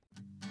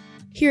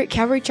Here at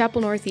Calvary Chapel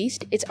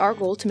Northeast, it's our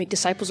goal to make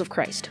disciples of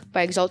Christ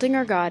by exalting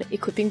our God,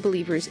 equipping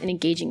believers, and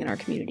engaging in our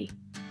community.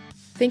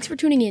 Thanks for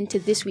tuning in to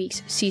this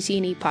week's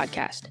CC&E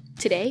podcast.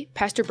 Today,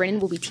 Pastor Brennan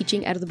will be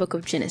teaching out of the book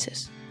of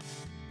Genesis.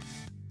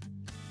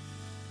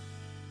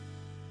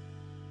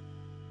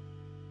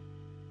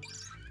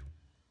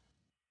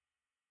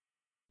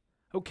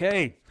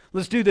 Okay,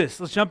 let's do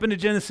this. Let's jump into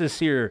Genesis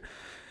here.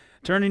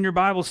 Turn in your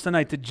Bibles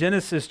tonight to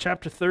Genesis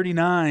chapter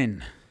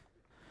 39.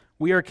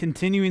 We are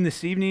continuing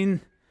this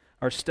evening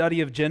our study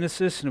of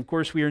Genesis, and of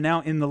course we are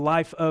now in the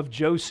life of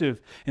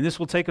Joseph, and this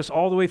will take us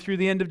all the way through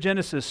the end of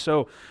Genesis.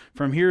 So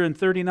from here in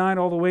 39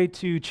 all the way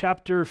to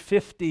chapter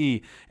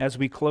 50 as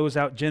we close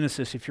out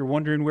Genesis. If you're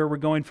wondering where we're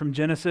going from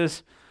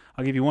Genesis,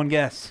 I'll give you one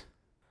guess.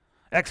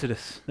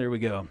 Exodus. There we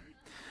go.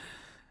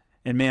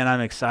 And man,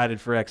 I'm excited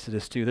for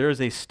Exodus too. There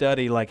is a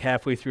study like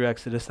halfway through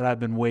Exodus that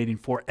I've been waiting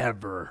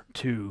forever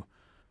to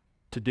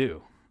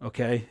do,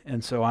 okay?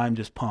 And so I'm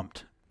just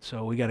pumped.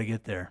 So we got to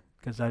get there.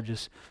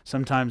 Because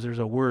sometimes there's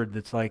a word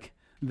that's like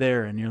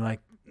there and you're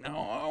like, no,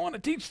 I want to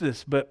teach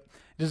this, but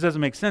it just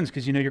doesn't make sense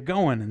because you know you're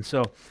going. And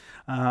so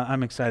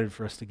I'm excited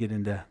for us to get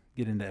into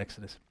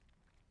Exodus.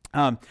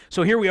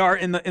 So here we are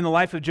in the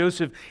life of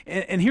Joseph.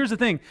 And here's the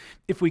thing,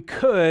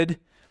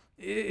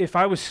 if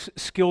I was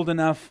skilled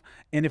enough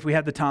and if we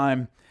had the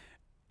time,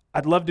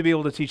 I'd love to be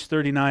able to teach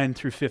 39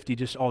 through 50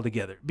 just all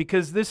together,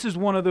 because this is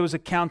one of those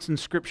accounts in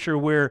Scripture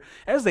where,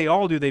 as they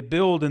all do, they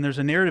build and there's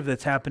a narrative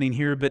that's happening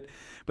here, but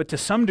to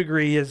some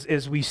degree,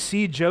 as we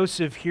see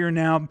Joseph here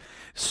now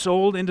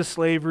sold into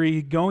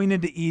slavery, going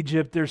into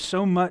Egypt, there's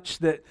so much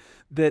that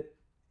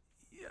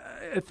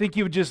I think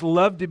you would just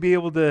love to be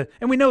able to,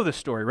 and we know the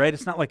story, right?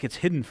 It's not like it's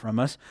hidden from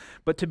us,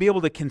 but to be able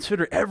to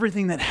consider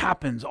everything that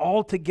happens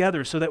all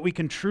together so that we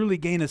can truly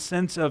gain a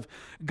sense of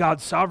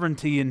God's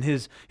sovereignty and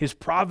his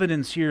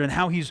providence here and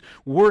how he's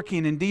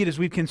working. Indeed, as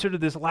we've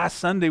considered this last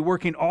Sunday,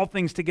 working all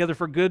things together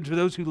for good for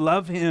those who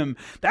love him.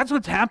 That's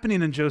what's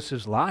happening in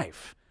Joseph's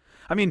life.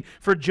 I mean,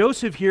 for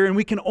Joseph here, and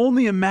we can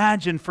only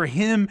imagine for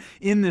him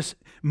in this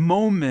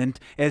moment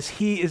as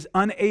he is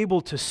unable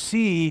to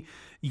see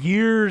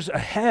years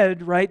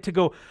ahead, right? To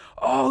go,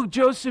 oh,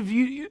 Joseph, if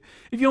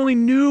you only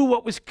knew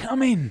what was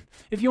coming,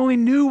 if you only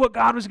knew what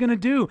God was going to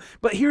do.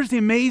 But here's the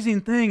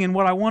amazing thing, and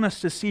what I want us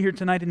to see here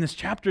tonight in this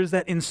chapter is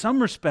that in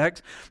some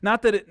respects,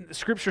 not that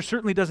Scripture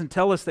certainly doesn't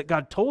tell us that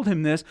God told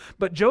him this,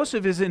 but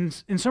Joseph is in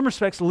some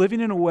respects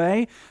living in a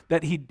way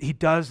that he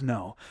does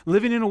know,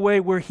 living in a way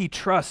where he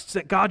trusts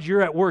that God,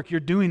 you're at work, you're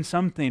doing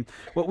something.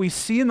 What we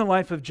see in the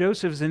life of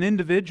Joseph is an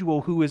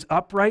individual who is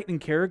upright in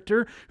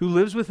character, who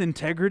lives with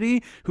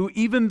integrity, who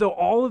even though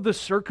all of the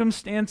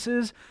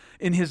circumstances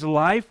in his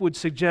life would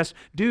suggest,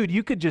 dude,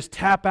 you could just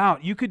tap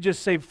out. You could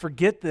just say,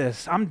 forget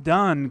this. I'm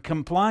done.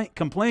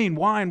 Complain,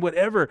 whine,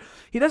 whatever.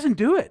 He doesn't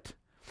do it.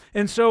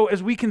 And so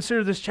as we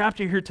consider this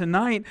chapter here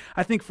tonight,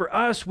 I think for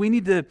us, we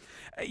need to,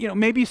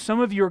 maybe some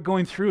of you are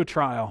going through a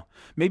trial.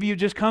 Maybe you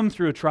just come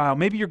through a trial.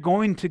 Maybe you're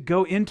going to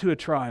go into a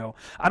trial.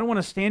 I don't want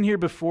to stand here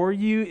before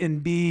you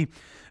and be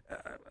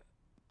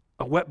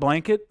a wet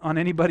blanket on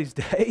anybody's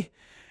day,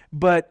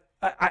 but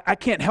I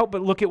can't help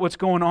but look at what's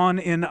going on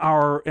in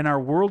our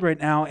world right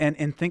now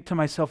and think to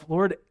myself,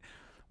 Lord,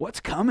 what's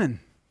coming?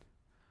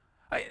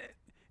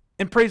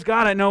 And praise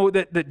God, I know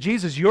that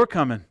Jesus, you're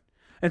coming.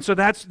 And so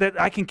that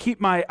I can keep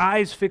my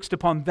eyes fixed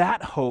upon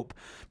that hope.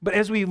 But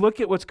as we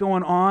look at what's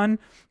going on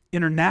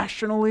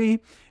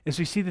internationally, as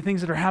we see the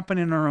things that are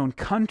happening in our own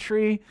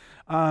country,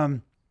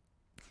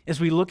 as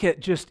we look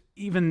at just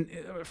even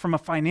from a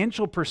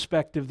financial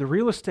perspective, the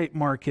real estate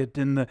market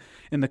and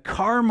the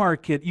car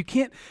market, you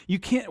can't,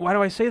 why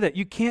do I say that?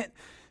 You can't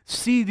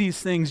see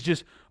these things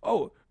just,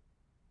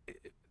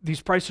 these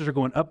prices are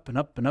going up and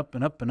up and up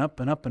and up and up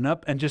and up and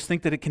up, and just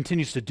think that it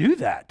continues to do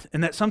that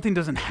and that something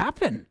doesn't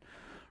happen,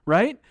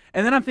 right?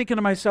 And then I'm thinking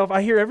to myself,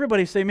 I hear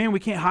everybody say, man, we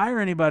can't hire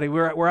anybody.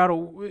 We're out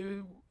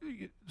of,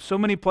 so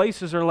many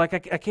places are like,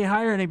 I can't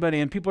hire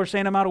anybody, and people are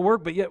saying I'm out of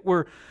work, but yet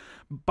we're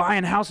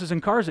buying houses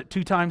and cars at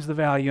 2 times the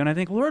value. And I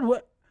think, Lord,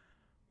 what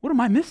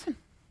am I missing?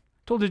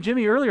 I told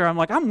Jimmy earlier, I'm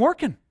like, I'm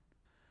working.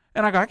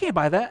 And I go, I can't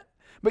buy that.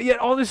 But yet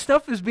all this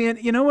stuff is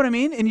being, you know what I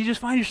mean? And you just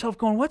find yourself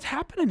going, what's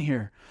happening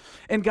here?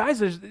 And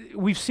guys,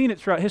 we've seen it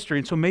throughout history.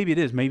 And so maybe it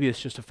is. Maybe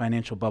it's just a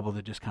financial bubble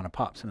that just kind of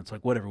pops. And it's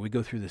like, whatever, we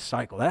go through this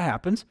cycle. That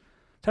happens.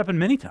 It's happened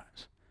many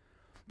times.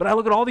 But I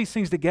look at all these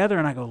things together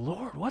and I go,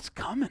 Lord, what's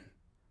coming?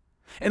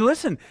 And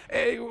listen,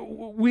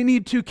 we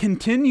need to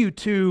continue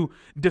to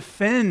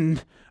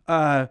defend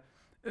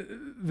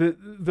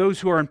those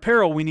who are in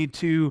peril. We need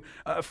to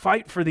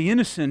fight for the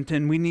innocent,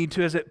 and we need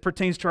to, as it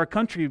pertains to our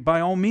country,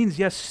 by all means,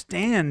 yes,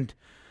 stand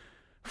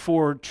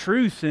for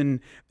truth and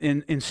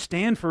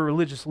stand for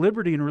religious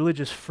liberty and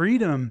religious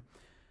freedom.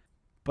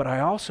 But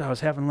I was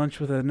having lunch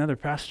with another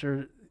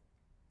pastor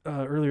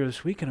earlier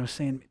this week, and I was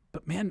saying,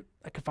 but man,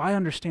 like if I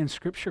understand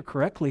Scripture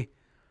correctly,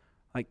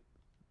 like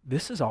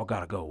this has all got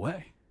to go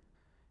away.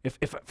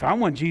 If I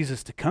want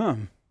Jesus to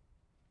come,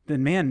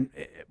 then man,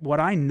 what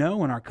I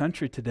know in our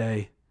country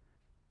today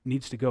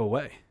needs to go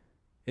away.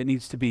 It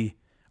needs to be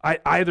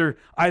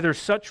either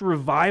such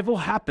revival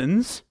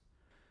happens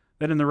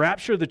that in the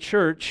rapture of the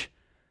church,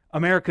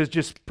 America's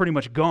just pretty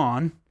much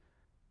gone,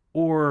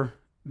 or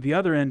the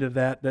other end of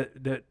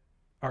that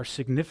our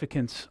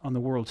significance on the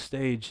world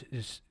stage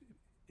is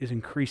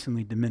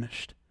increasingly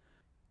diminished.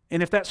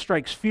 And if that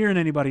strikes fear in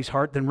anybody's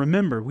heart, then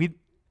remember,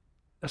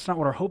 that's not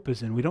what our hope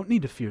is in. We don't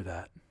need to fear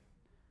that.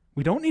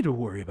 We don't need to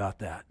worry about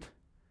that.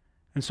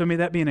 And so may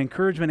that be an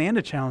encouragement and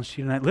a challenge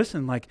to you tonight.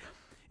 Listen, like,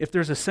 if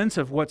there's a sense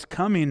of what's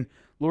coming,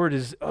 Lord,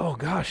 oh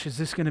gosh, is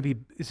this going to be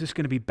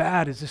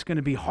bad? Is this going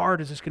to be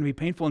hard? Is this going to be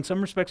painful? In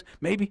some respects,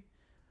 maybe.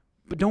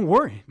 But don't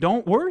worry.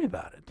 Don't worry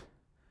about it.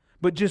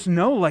 But just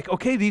know, like,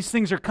 okay, these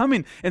things are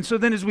coming. And so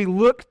then as we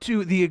look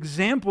to the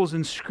examples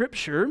in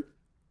Scripture,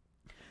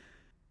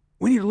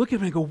 we need to look at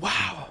them and go,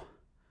 wow,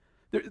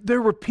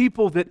 there were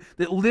people that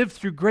lived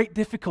through great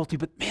difficulty,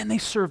 but man, they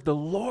served the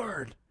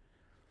Lord.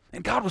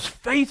 And God was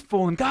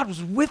faithful, and God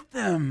was with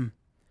them.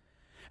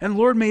 And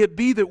Lord, may it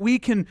be that we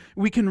can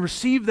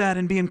receive that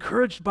and be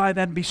encouraged by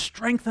that and be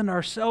strengthened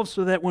ourselves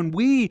so that when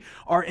we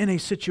are in a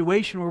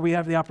situation where we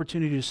have the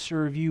opportunity to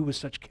serve you with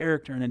such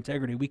character and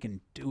integrity, we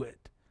can do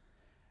it.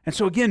 And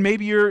so again,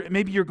 maybe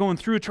you're going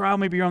through a trial,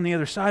 maybe you're on the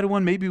other side of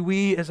one, maybe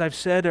we, as I've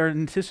said, are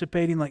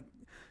anticipating like,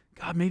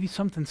 God, maybe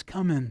something's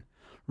coming.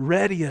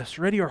 Ready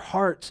our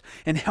hearts,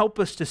 and help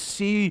us to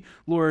see,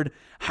 Lord,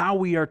 how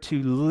we are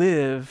to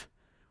live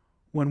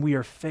when we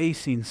are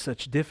facing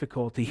such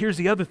difficulty. Here's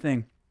the other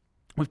thing.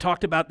 We've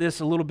talked about this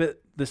a little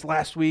bit this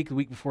last week, the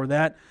week before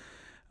that.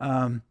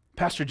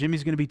 Pastor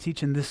Jimmy's going to be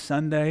teaching this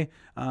Sunday.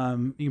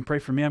 You can pray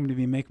for me. I'm going to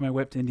be making my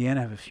way up to Indiana.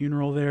 I have a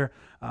funeral there.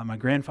 My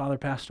grandfather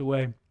passed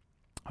away.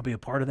 I'll be a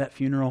part of that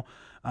funeral.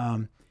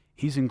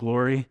 He's in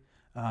glory.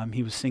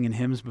 He was singing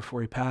hymns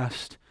before he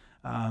passed.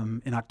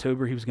 In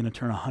October, he was going to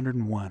turn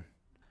 101.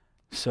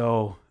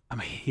 So,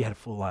 he had a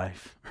full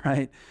life,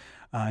 right?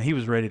 He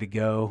was ready to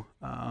go.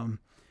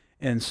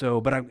 And so,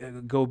 but I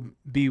go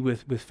be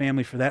with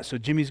family for that. So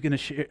Jimmy's going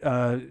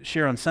to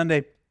share on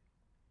Sunday,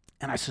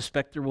 and I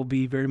suspect there will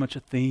be very much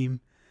a theme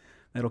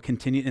that'll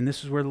continue. And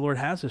this is where the Lord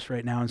has us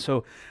right now. And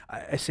so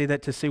I say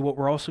that to say what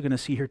we're also going to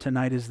see here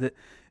tonight is that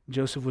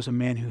Joseph was a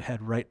man who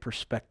had right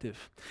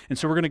perspective. And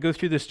so we're going to go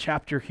through this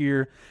chapter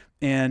here,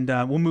 and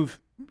we'll move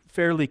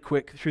fairly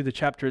quick through the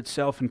chapter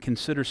itself and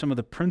consider some of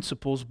the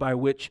principles by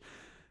which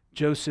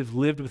Joseph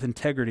lived with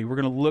integrity. We're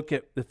going to look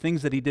at the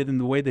things that he did and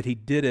the way that he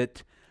did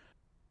it.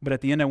 But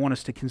at the end, I want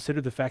us to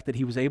consider the fact that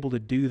he was able to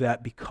do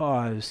that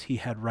because he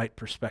had right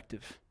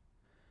perspective.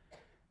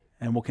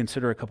 And we'll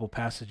consider a couple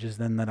passages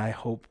then that I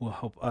hope will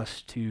help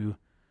us to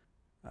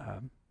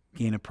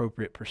gain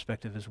appropriate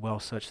perspective as well,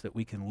 such that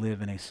we can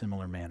live in a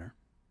similar manner.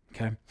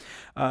 Okay?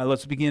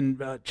 Let's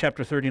begin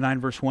chapter 39,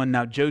 verse 1.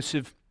 Now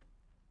Joseph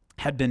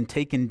had been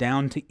taken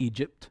down to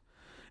Egypt,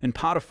 and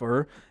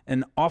Potiphar,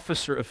 an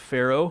officer of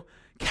Pharaoh,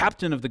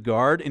 captain of the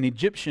guard, an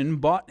Egyptian,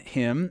 bought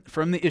him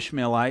from the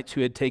Ishmaelites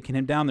who had taken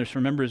him down there. So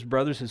remember, his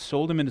brothers had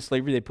sold him into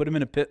slavery. They put him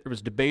in a pit. There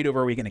was debate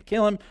over, are we going to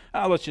kill him?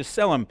 Let's just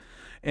sell him.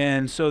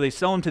 And so they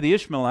sell him to the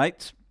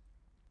Ishmaelites,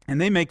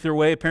 and they make their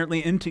way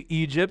apparently into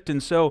Egypt.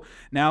 And so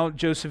now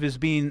Joseph is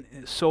being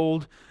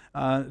sold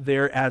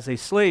there as a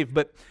slave.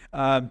 But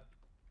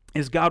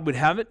as God would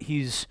have it,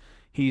 he's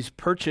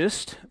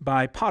purchased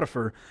by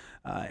Potiphar,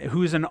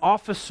 who is an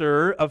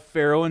officer of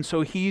Pharaoh, and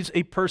so he's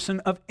a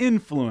person of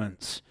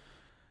influence.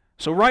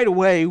 So right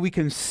away, we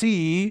can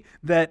see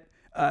that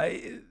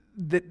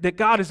that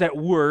God is at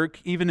work,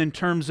 even in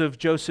terms of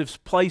Joseph's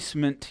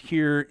placement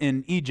here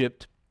in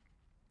Egypt.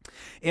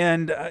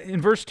 And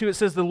in verse 2, it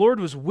says, the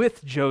Lord was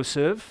with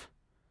Joseph,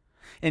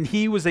 and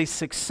he was a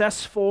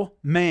successful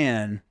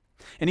man.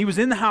 And he was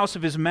in the house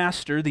of his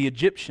master, the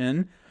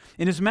Egyptian,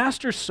 and his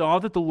master saw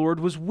that the Lord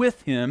was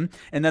with him,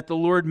 and that the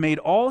Lord made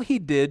all he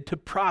did to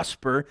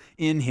prosper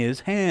in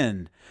his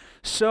hand.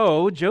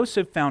 So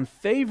Joseph found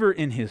favor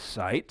in his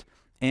sight,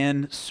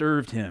 and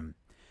served him.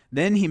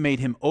 Then he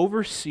made him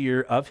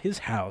overseer of his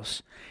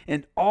house,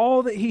 and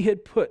all that he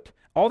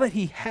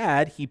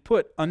had, he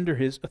put under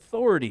his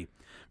authority.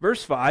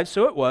 Verse 5,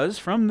 so it was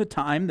from the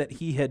time that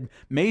he had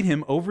made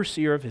him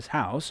overseer of his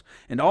house,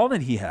 and all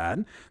that he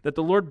had, that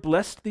the Lord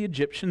blessed the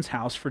Egyptian's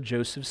house for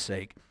Joseph's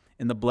sake,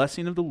 and the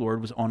blessing of the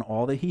Lord was on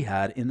all that he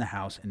had in the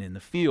house and in the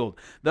field.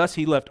 Thus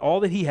he left all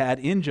that he had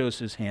in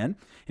Joseph's hand,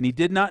 and he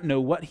did not know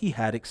what he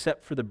had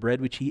except for the bread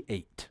which he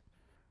ate.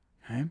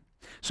 Okay?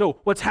 So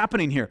what's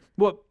happening here?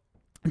 Well,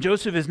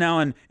 Joseph is now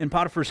in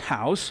Potiphar's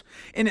house,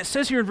 and it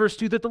says here in verse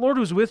 2 that the Lord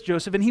was with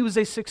Joseph, and he was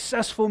a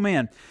successful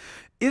man.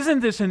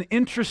 Isn't this an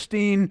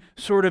interesting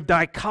sort of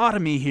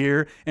dichotomy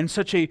here in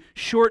such a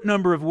short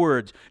number of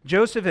words?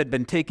 Joseph had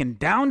been taken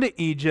down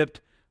to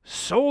Egypt,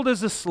 sold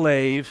as a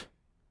slave.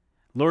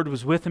 Lord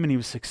was with him, and he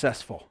was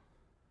successful.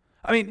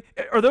 I mean,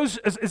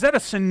 is that a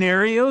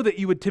scenario that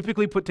you would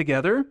typically put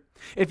together?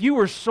 If you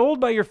were sold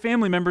by your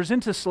family members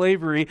into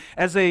slavery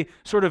as a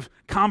sort of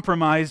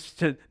compromise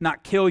to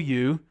not kill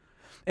you,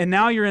 and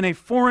now you're in a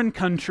foreign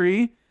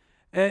country,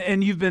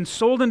 and you've been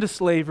sold into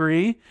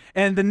slavery,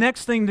 and the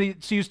next thing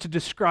that's used to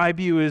describe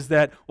you is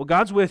that, well,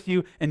 God's with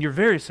you, and you're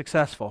very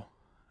successful,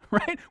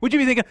 right? Would you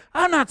be thinking,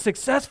 I'm not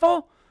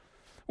successful?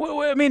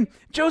 Well, I mean,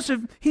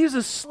 Joseph, he was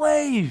a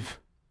slave.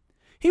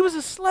 He was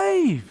a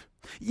slave.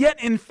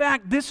 Yet, in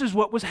fact, this is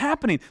what was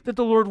happening, that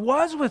the Lord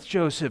was with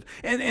Joseph.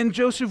 And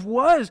Joseph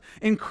was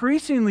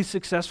increasingly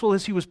successful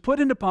as he was put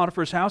into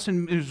Potiphar's house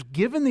and was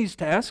given these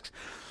tasks.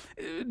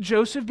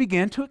 Joseph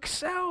began to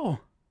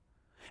excel.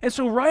 And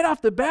so right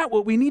off the bat,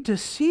 what we need to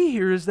see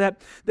here is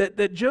that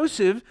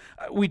Joseph,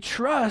 we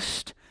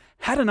trust,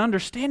 had an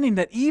understanding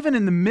that even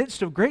in the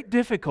midst of great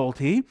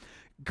difficulty,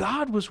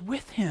 God was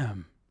with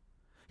him.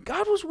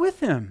 God was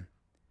with him.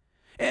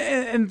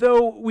 And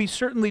though we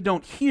certainly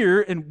don't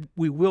hear, and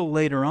we will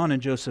later on in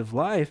Joseph's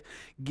life,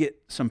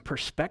 get some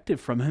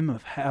perspective from him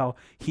of how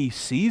he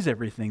sees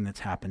everything that's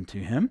happened to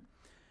him,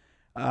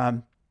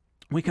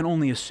 we can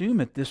only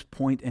assume at this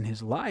point in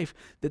his life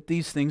that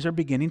these things are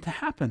beginning to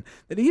happen,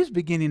 that he is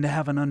beginning to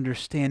have an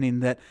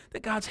understanding that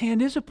God's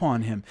hand is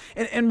upon him.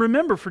 And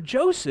remember, for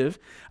Joseph,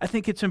 I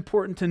think it's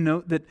important to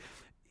note that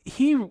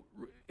he,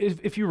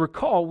 if you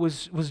recall,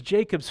 was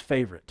Jacob's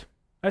favorite.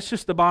 That's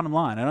just the bottom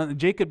line.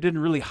 Jacob didn't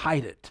really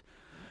hide it.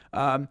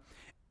 And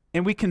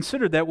we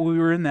considered that when we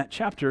were in that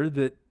chapter,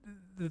 that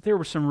there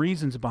were some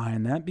reasons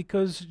behind that,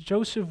 because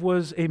Joseph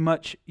was a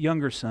much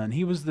younger son.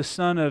 He was the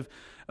son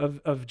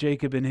of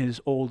Jacob in his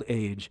old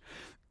age.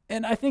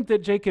 And I think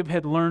that Jacob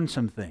had learned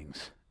some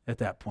things at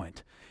that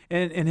point.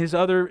 And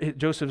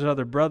Joseph's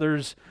other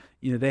brothers,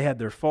 they had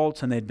their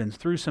faults and they'd been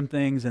through some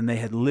things, and they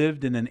had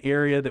lived in an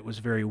area that was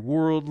very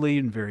worldly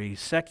and very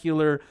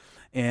secular,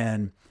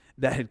 and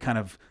that had kind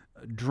of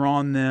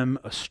drawn them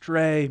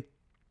astray.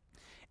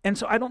 And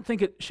so I don't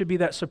think it should be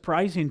that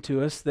surprising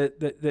to us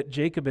that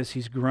Jacob, as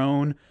he's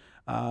grown,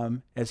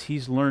 as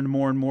he's learned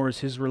more and more, as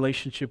his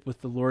relationship with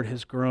the Lord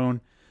has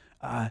grown,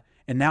 and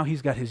now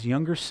he's got his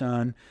younger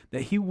son,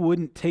 that he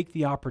wouldn't take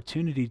the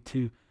opportunity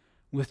to,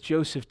 with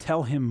Joseph,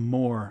 tell him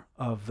more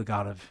of the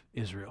God of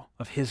Israel,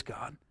 of his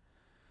God,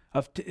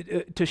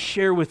 to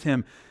share with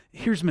him,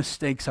 here's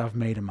mistakes I've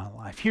made in my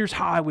life. Here's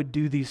how I would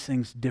do these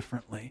things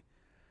differently.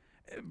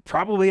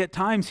 Probably at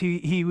times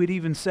he would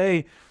even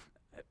say,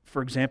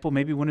 for example,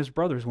 maybe when his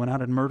brothers went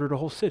out and murdered a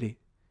whole city,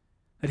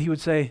 that he would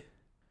say,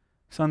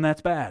 son,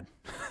 that's bad.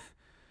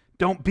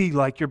 Don't be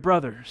like your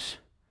brothers.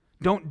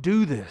 Don't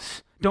do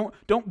this.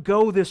 Don't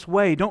go this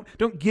way.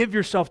 Don't give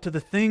yourself to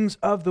the things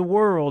of the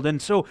world. And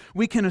so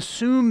we can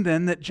assume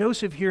then that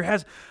Joseph here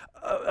has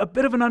a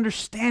bit of an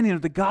understanding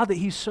of the God that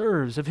he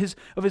serves, of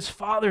his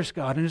father's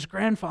God and his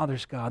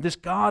grandfather's God, this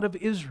God of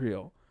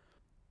Israel.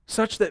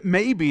 Such that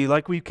maybe,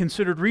 like we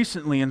considered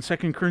recently in 2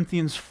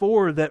 Corinthians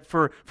 4, that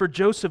for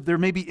Joseph there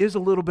maybe is a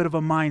little bit of a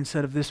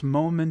mindset of this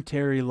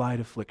momentary light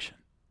affliction.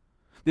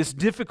 This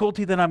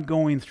difficulty that I'm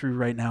going through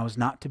right now is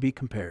not to be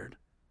compared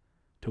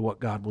to what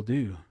God will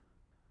do.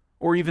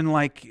 Or even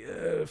like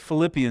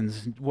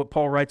Philippians, what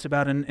Paul writes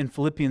about in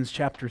Philippians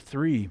chapter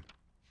 3,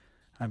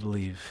 I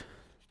believe.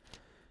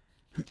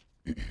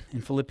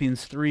 In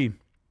Philippians 3,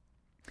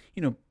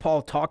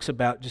 Paul talks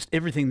about just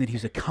everything that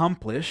he's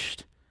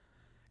accomplished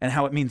and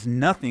how it means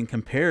nothing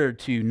compared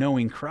to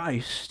knowing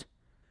Christ.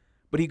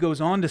 But he goes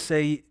on to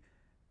say,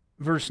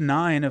 verse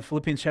 9 of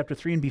Philippians chapter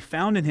 3, and be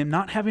found in him,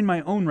 not having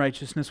my own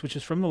righteousness, which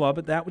is from the law,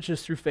 but that which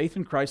is through faith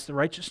in Christ, the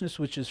righteousness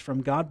which is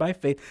from God by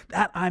faith,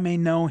 that I may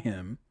know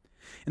him,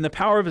 in the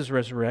power of his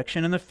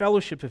resurrection, and the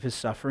fellowship of his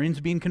sufferings,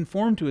 being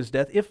conformed to his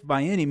death, if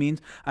by any means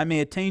I may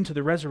attain to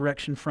the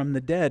resurrection from the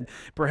dead.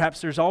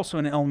 Perhaps there's also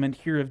an element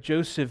here of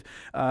Joseph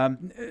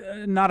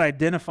not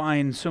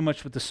identifying so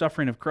much with the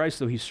suffering of Christ,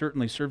 though he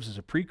certainly serves as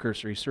a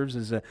precursor. He serves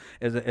as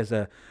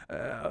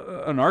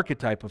an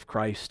archetype of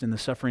Christ in the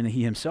suffering that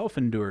he himself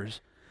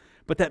endures.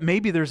 But that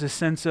maybe there's a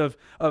sense of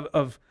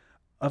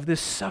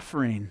this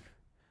suffering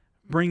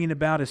bringing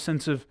about a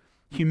sense of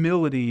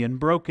humility and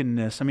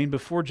brokenness. I mean,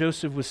 before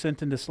Joseph was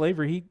sent into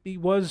slavery, he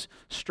was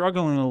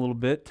struggling a little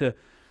bit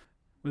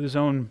with his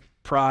own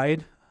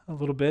pride a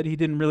little bit. He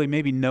didn't really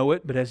maybe know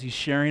it, but as he's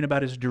sharing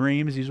about his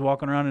dreams, he's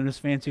walking around in his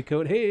fancy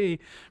coat. Hey,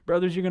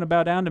 brothers, you're going to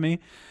bow down to me.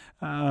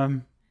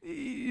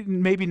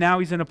 Maybe now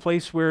he's in a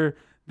place where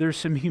there's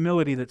some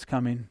humility that's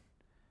coming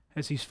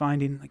as he's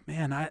finding, like,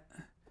 man,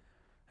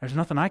 there's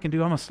nothing I can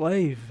do. I'm a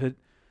slave.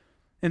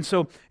 And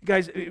so,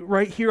 guys,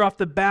 right here off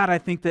the bat, I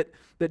think that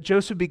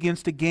Joseph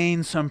begins to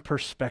gain some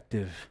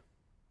perspective.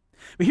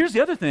 But here's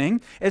the other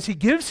thing. As he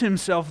gives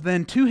himself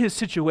then to his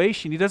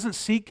situation, he doesn't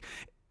seek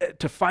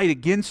to fight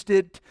against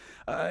it.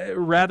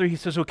 Rather, he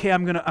says, okay,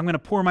 I'm gonna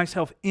pour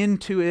myself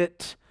into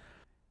it.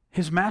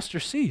 His master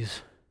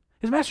sees.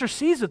 His master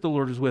sees that the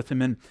Lord is with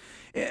him.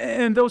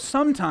 And though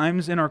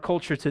sometimes in our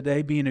culture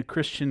today, being a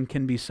Christian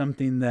can be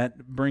something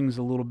that brings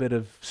a little bit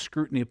of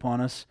scrutiny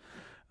upon us,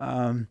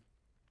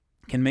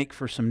 can make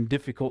for some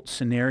difficult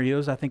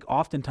scenarios. I think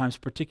oftentimes,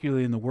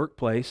 particularly in the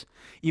workplace,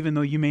 even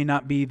though you may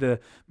not be the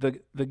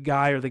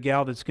guy or the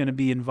gal that's going to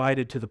be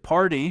invited to the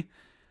party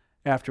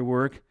after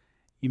work,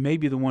 you may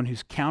be the one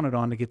who's counted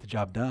on to get the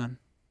job done.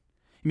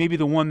 You may be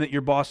the one that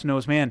your boss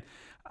knows, man,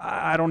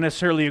 I don't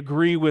necessarily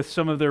agree with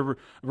some of their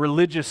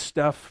religious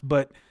stuff,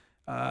 but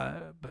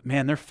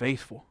man, they're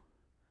faithful.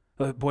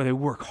 Boy, they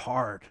work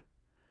hard.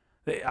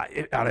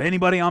 Out of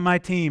anybody on my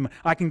team,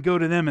 I can go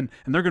to them and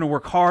they're going to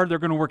work hard. They're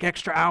going to work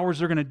extra hours.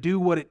 They're going to do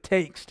what it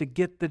takes to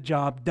get the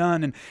job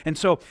done. And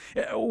so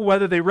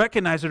whether they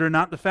recognize it or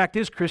not, the fact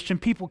is, Christian,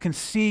 people can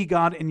see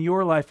God in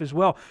your life as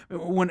well.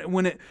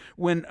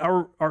 When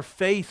our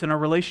faith and our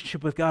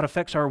relationship with God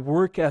affects our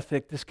work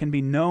ethic, this can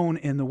be known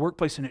in the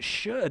workplace, and it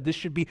should. This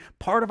should be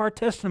part of our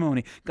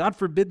testimony. God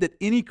forbid that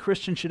any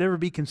Christian should ever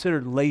be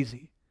considered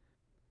lazy.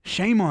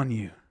 Shame on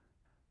you.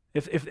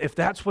 If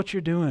that's what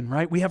you're doing,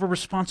 right? We have a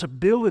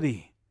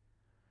responsibility.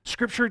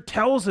 Scripture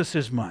tells us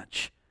as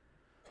much.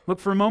 Look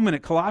for a moment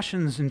at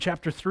Colossians in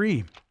chapter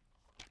 3.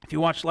 If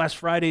you watched last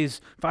Friday's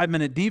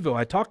 5-minute Devo,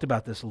 I talked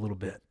about this a little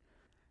bit.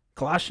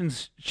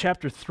 Colossians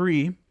chapter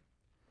 3,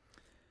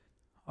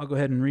 I'll go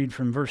ahead and read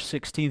from verse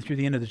 16 through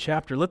the end of the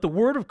chapter. Let the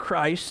word of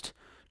Christ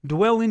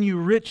dwell in you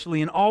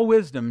richly in all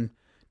wisdom,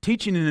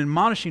 teaching and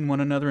admonishing one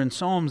another in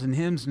psalms and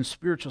hymns and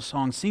spiritual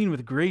songs, singing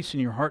with grace in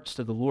your hearts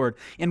to the Lord.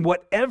 And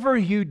whatever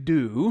you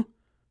do,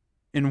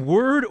 in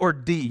word or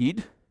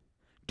deed,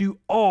 do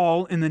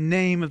all in the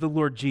name of the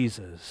Lord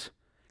Jesus,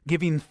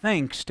 giving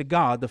thanks to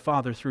God the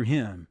Father through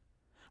him.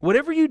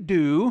 Whatever you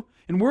do,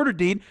 in word or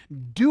deed,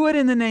 do it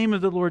in the name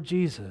of the Lord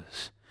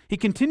Jesus. He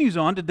continues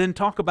on to then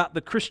talk about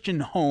the Christian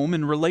home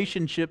and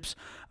relationships,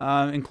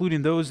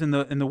 including those in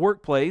the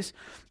workplace.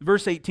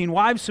 Verse 18,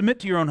 wives, submit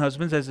to your own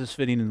husbands as is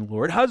fitting in the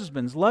Lord.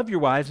 Husbands, love your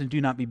wives and do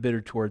not be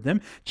bitter toward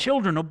them.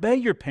 Children, obey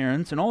your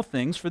parents in all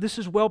things, for this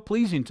is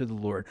well-pleasing to the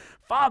Lord.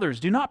 Fathers,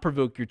 do not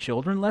provoke your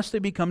children, lest they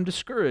become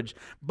discouraged.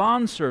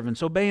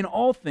 Bondservants, obey in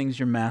all things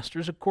your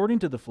masters according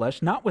to the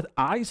flesh, not with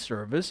eye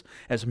service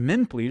as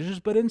men pleasers,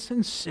 but in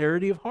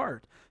sincerity of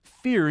heart,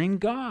 fearing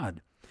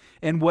God.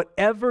 And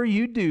whatever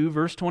you do,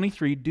 verse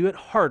 23, do it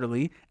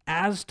heartily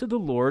as to the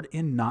Lord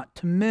and not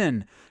to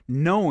men,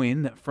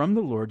 knowing that from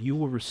the Lord you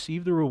will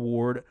receive the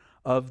reward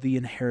of the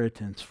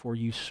inheritance, for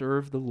you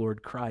serve the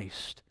Lord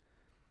Christ.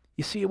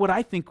 You see, what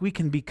I think we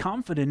can be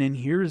confident in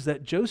here is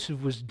that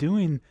Joseph was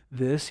doing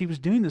this. He was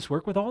doing this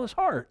work with all his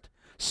heart,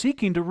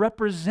 seeking to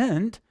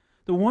represent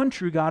the one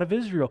true God of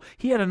Israel.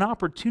 He had an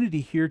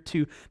opportunity here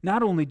to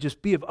not only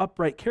just be of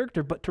upright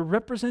character, but to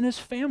represent his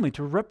family,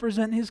 to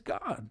represent his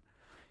God.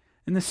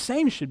 And the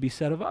same should be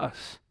said of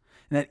us.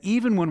 And that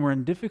even when we're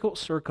in difficult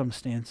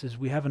circumstances,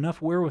 we have enough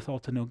wherewithal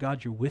to know,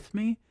 God, you're with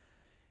me,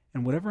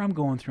 and whatever I'm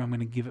going through, I'm going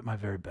to give it my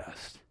very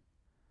best.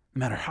 No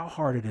matter how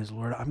hard it is,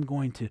 Lord, I'm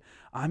going to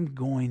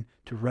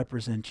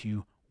represent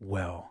you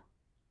well.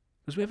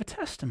 Because we have a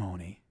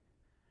testimony.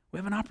 We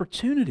have an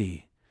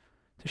opportunity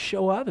to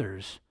show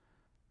others,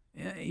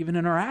 even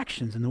in our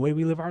actions and the way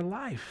we live our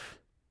life,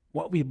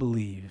 what we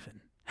believe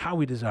and how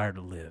we desire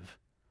to live.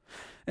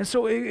 And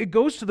so it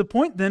goes to the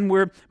point then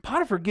where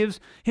Potiphar gives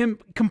him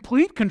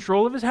complete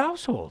control of his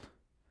household.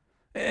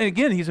 And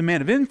again, he's a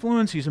man of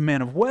influence, he's a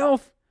man of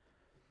wealth.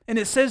 And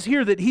it says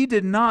here that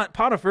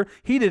Potiphar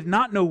did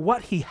not know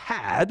what he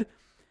had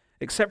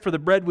except for the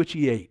bread which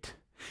he ate.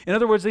 In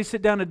other words, they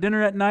sit down at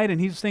dinner at night and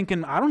he's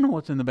thinking, I don't know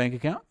what's in the bank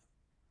account.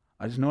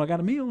 I just know I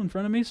got a meal in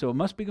front of me, so it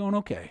must be going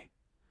okay.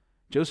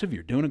 Joseph,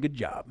 you're doing a good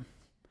job.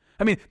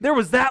 I mean, there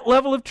was that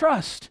level of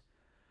trust.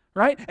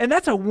 Right? And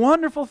that's a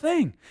wonderful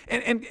thing.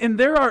 And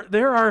there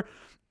are,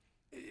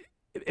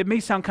 it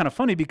may sound kind of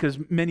funny because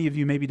many of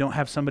you maybe don't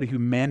have somebody who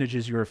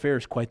manages your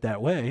affairs quite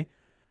that way.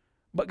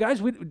 But guys,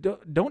 we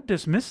don't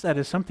dismiss that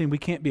as something we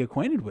can't be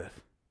acquainted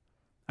with.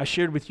 I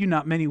shared with you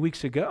not many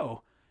weeks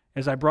ago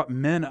as I brought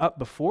men up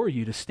before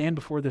you to stand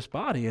before this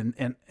body,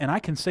 and I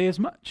can say as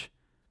much.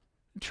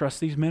 I trust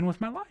these men with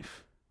my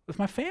life, with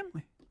my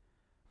family,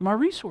 with my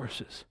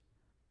resources.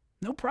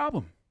 No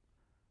problem.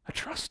 I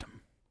trust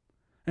them.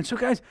 And so,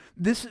 guys,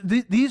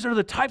 these are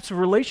the types of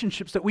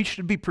relationships that we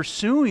should be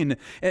pursuing,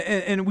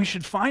 and we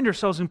should find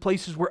ourselves in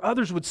places where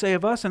others would say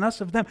of us and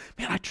us of them,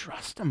 man, I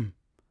trust them.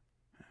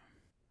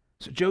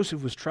 So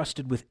Joseph was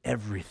trusted with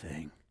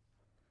everything.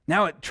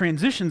 Now it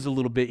transitions a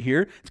little bit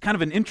here. It's kind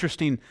of an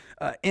interesting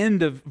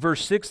end of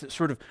verse 6 that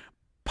sort of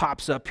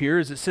pops up here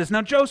as it says,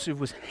 now Joseph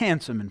was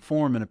handsome in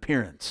form and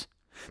appearance.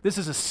 This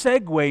is a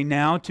segue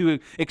now to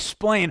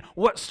explain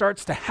what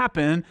starts to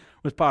happen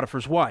with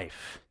Potiphar's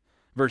wife.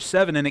 Verse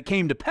 7, and it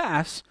came to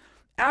pass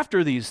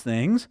after these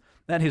things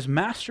that his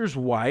master's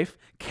wife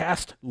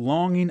cast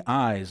longing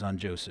eyes on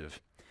Joseph.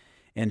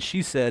 And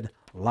she said,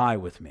 lie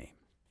with me.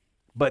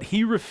 But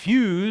he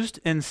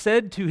refused and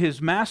said to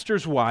his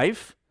master's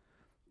wife,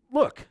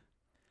 look,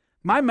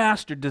 my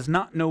master does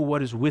not know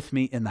what is with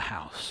me in the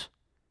house,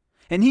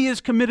 and he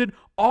has committed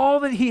all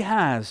that he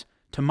has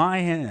to my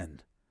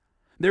hand.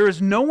 There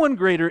is no one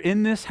greater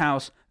in this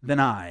house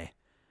than I,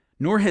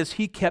 nor has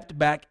he kept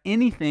back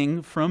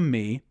anything from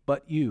me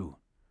but you,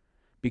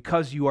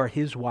 because you are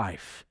his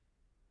wife.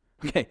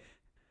 Okay,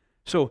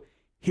 so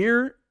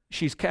here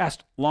she's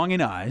cast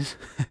longing eyes.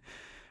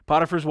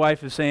 Potiphar's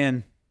wife is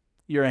saying,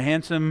 you're a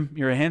handsome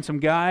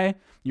guy,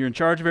 you're in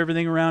charge of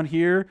everything around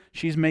here.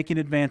 She's making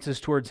advances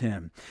towards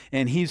him.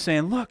 And he's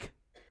saying, look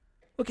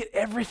at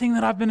everything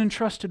that I've been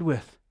entrusted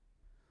with.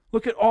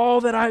 Look at all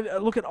that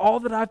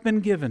I've been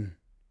given.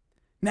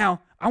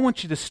 Now, I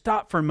want you to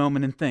stop for a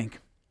moment and think.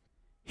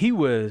 He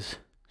was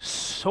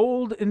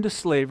sold into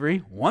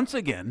slavery once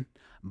again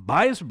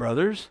by his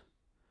brothers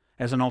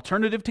as an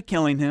alternative to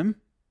killing him.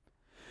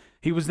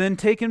 He was then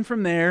taken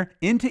from there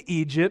into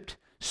Egypt,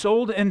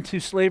 sold into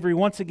slavery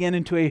once again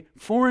into a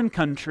foreign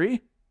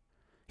country.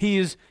 He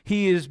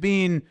is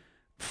being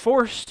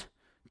forced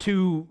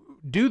to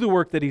do the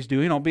work that he's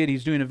doing, albeit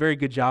he's doing a very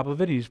good job of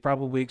it. He's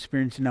probably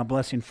experiencing now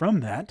blessing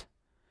from that.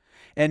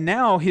 And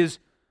now his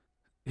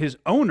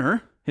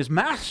owner, his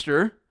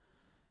master,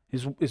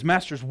 his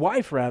master's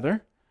wife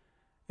rather,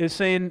 is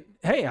saying,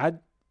 hey,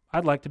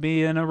 I'd like to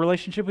be in a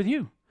relationship with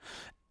you.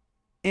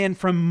 And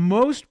from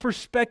most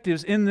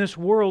perspectives in this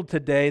world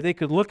today, they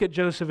could look at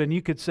Joseph and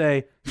you could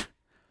say,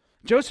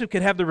 Joseph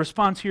could have the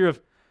response here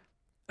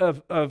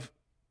of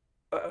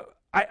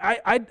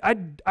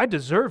I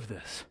deserve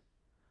this.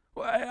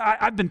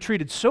 I've been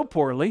treated so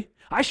poorly.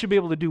 I should be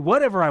able to do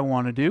whatever I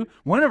want to do,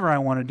 whenever I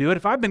want to do it.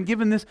 If I've been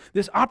given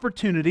this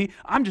opportunity,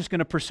 I'm just going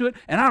to pursue it,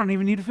 and I don't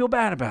even need to feel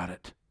bad about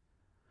it.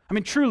 I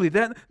mean, truly,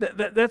 that's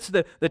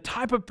the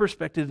type of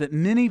perspective that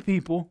many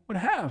people would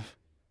have.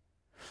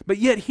 But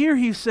yet here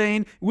he's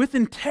saying, with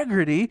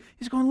integrity,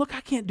 he's going, look,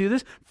 I can't do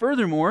this.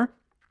 Furthermore,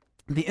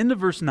 the end of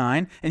verse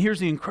 9, and here's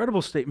the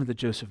incredible statement that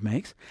Joseph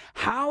makes,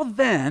 how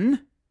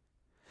then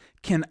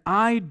can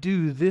I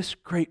do this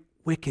great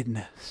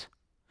wickedness?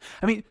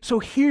 I mean, so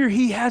here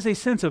he has a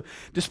sense of,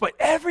 despite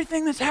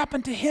everything that's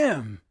happened to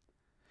him,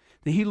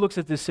 that he looks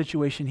at this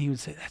situation, he would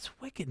say, that's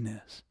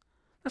wickedness.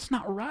 That's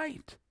not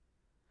right.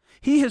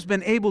 He has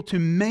been able to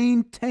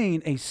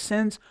maintain a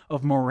sense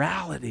of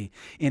morality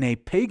in a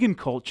pagan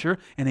culture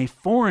and a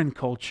foreign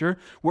culture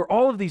where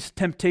all of these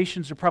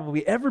temptations are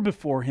probably ever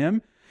before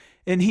him.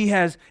 And he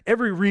has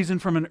every reason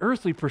from an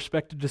earthly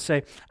perspective to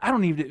say, I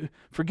don't need to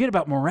forget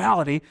about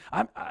morality.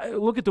 I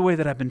look at the way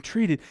that I've been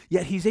treated.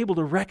 Yet he's able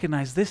to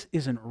recognize this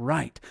isn't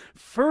right.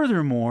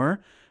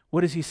 Furthermore,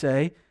 what does he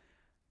say?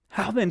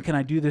 How then can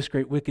I do this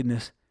great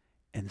wickedness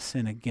and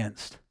sin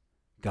against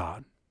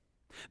God?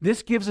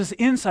 This gives us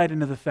insight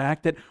into the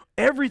fact that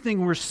everything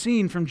we're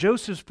seeing from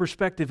Joseph's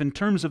perspective in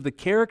terms of the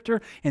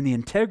character and the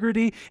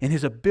integrity and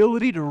his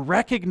ability to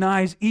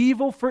recognize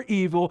evil for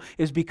evil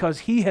is because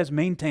he has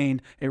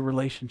maintained a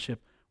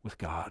relationship with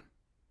God.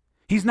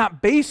 He's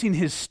not basing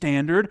his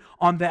standard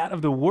on that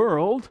of the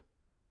world.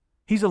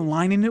 He's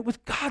aligning it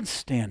with God's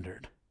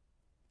standard.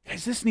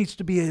 Guys, this needs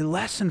to be a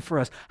lesson for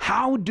us.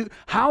 How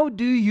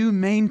do you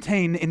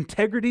maintain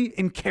integrity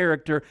and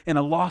character in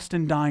a lost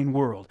and dying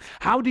world?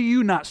 How do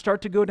you not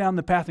start to go down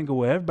the path and go,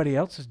 well, everybody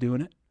else is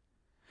doing it?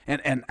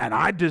 And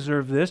I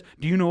deserve this.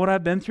 Do you know what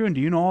I've been through? And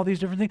do you know all these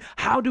different things?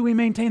 How do we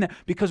maintain that?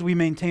 Because we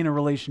maintain a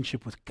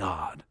relationship with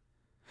God.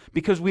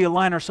 Because we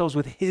align ourselves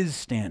with His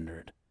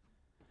standard.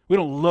 We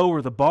don't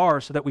lower the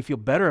bar so that we feel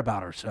better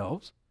about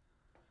ourselves.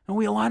 And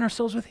we align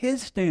ourselves with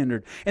His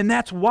standard. And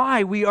that's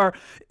why we are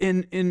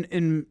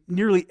in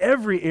nearly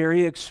every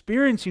area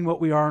experiencing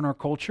what we are in our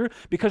culture,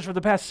 because for the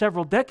past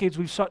several decades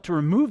we've sought to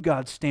remove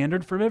God's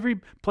standard from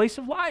every place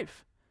of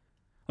life.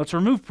 Let's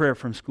remove prayer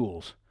from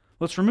schools.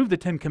 Let's remove the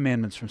 10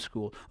 Commandments from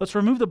school. Let's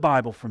remove the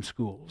Bible from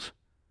schools.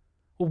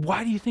 Well,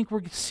 why do you think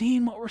we're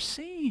seeing what we're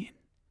seeing?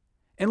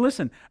 And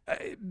listen,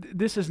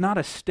 this is not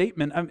a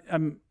statement.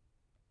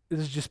 This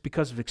is just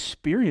because of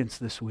experience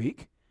this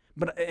week.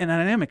 And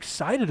I am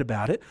excited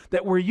about it,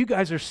 that where you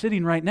guys are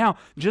sitting right now,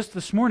 just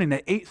this morning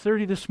at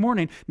 8:30 this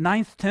morning,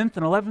 9th, 10th,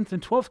 and 11th,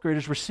 and 12th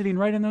graders were sitting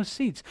right in those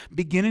seats,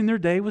 beginning their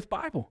day with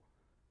Bible.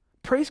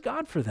 Praise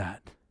God for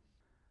that.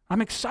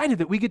 I'm excited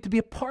that we get to be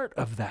a part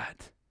of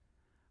that.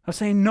 I was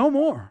saying, no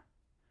more.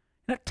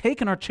 You're not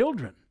taking our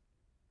children.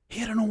 He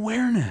had an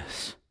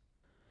awareness.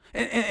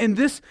 And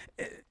this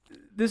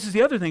is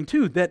the other thing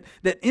too, that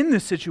in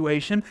this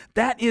situation,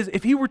 that is,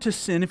 if he were to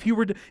sin, if he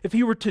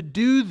were to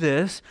do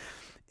this,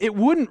 it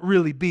wouldn't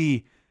really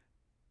be,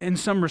 in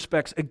some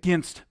respects,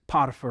 against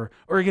Potiphar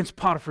or against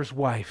Potiphar's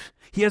wife.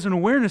 He has an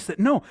awareness that,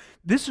 no,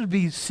 this would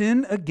be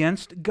sin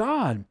against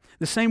God.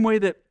 The same way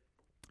that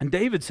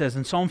David says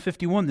in Psalm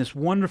 51, this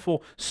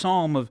wonderful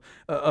psalm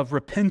of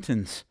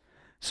repentance,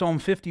 Psalm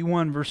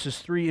 51, verses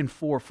 3 and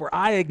 4, "For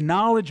I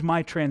acknowledge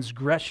my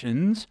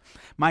transgressions,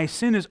 my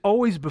sin is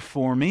always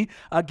before me.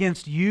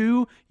 Against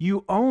you,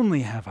 you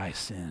only have I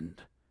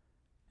sinned,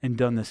 and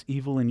done this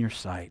evil in your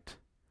sight,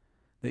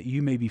 that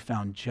you may be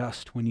found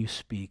just when you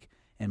speak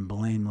and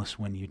blameless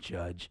when you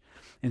judge."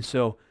 And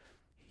so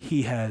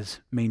he has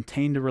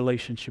maintained a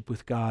relationship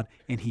with God,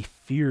 and he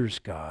fears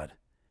God,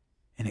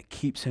 and it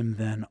keeps him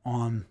then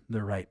on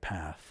the right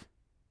path.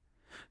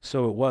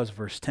 So it was,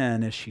 verse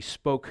 10, as she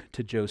spoke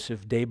to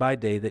Joseph day by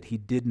day, that he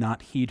did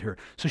not heed her.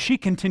 So she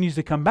continues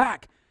to come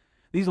back.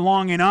 These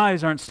longing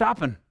eyes aren't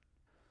stopping.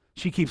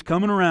 She keeps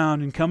coming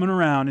around,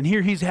 and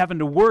here he's having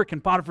to work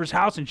in Potiphar's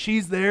house, and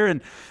she's there,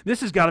 and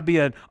this has got to be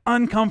an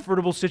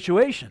uncomfortable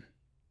situation.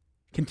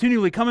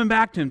 Continually coming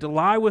back to him to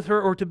lie with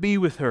her or to be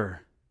with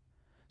her.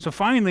 So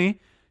finally,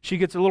 she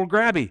gets a little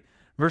grabby.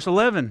 Verse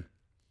 11,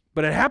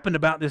 "But it happened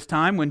about this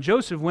time when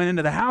Joseph went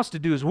into the house to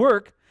do his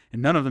work,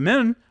 and none of the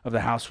men of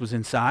the house was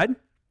inside,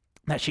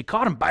 that she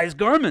caught him by his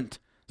garment,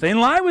 saying,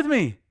 'Lie with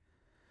me.'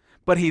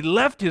 But he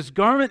left his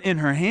garment in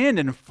her hand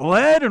and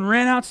fled and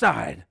ran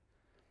outside.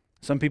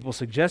 Some people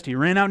suggest he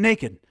ran out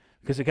naked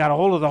because it got a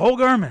hold of the whole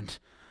garment.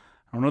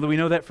 I don't know that we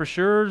know that for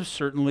sure.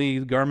 Certainly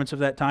the garments of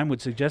that time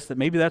would suggest that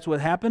maybe that's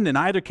what happened. In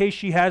either case,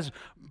 she has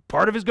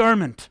part of his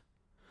garment,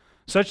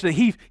 such that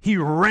he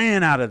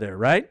ran out of there,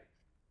 right?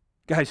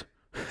 Guys,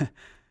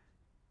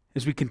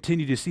 as we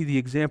continue to see the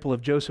example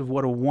of Joseph,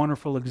 what a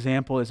wonderful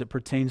example as it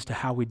pertains to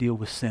how we deal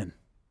with sin.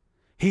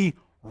 He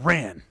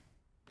ran.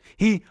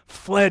 He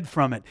fled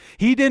from it.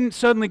 He didn't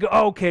suddenly go,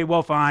 oh, okay,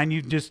 well, fine.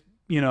 You just,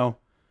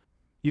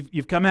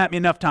 you've come at me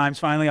enough times.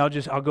 Finally,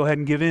 I'll go ahead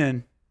and give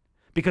in.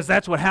 Because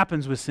that's what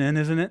happens with sin,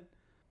 isn't it?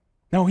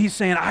 No, he's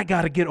saying, I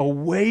got to get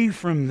away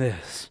from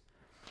this.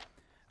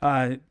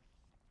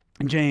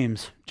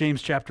 James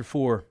chapter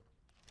 4.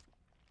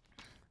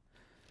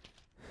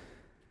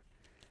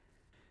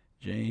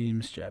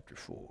 James chapter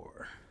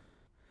 4.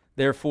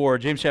 Therefore,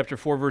 James chapter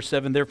 4, verse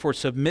 7, therefore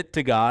submit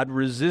to God,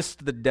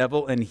 resist the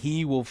devil, and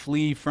he will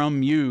flee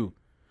from you.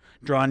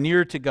 Draw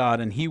near to God,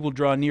 and he will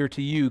draw near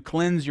to you.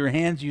 Cleanse your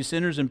hands, you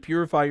sinners, and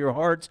purify your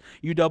hearts,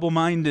 you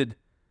double-minded.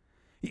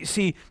 You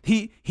see,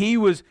 he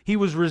was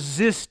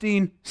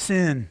resisting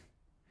sin.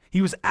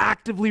 He was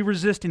actively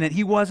resisting it.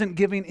 He wasn't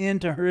giving in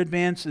to her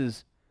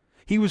advances.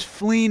 He was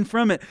fleeing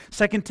from it.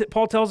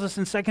 Paul tells us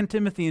in 2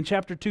 Timothy in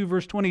chapter 2,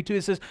 verse 22,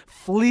 it says,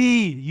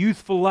 flee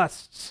youthful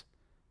lusts.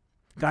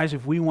 Guys,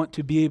 if we want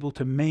to be able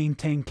to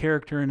maintain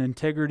character and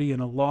integrity in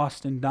a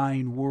lost and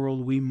dying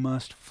world, we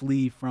must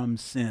flee from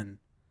sin.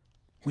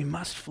 We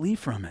must flee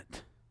from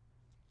it.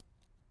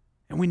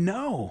 And we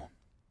know,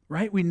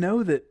 right? We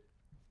know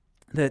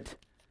that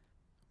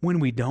when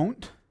we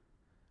don't,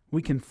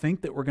 we can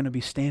think that we're going to be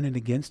standing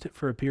against it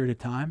for a period of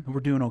time and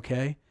we're doing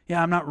okay.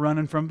 Yeah, I'm not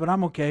running from it, but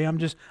I'm okay.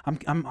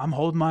 I'm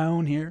holding my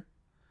own here.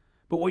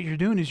 But what you're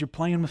doing is you're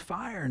playing with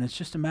fire, and it's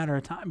just a matter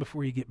of time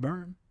before you get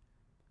burned.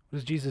 What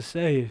does Jesus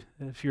say?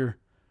 If your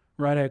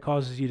right eye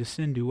causes you to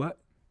sin, do what?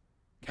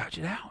 Gouge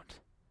it out.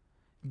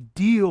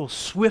 Deal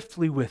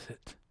swiftly with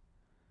it.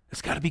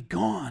 It's got to be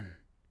gone.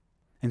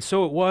 And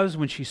so it was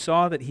when she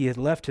saw that he had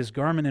left his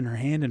garment in her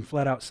hand and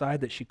fled outside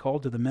that she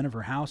called to the men of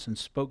her house and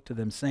spoke to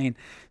them, saying,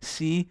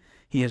 see,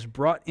 he has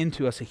brought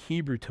into us a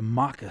Hebrew to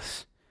mock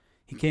us.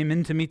 He came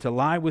in to me to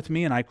lie with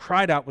me, and I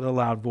cried out with a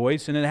loud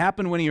voice. And it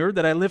happened when he heard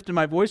that I lifted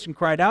my voice and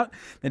cried out,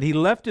 that he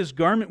left his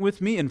garment with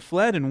me and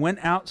fled and went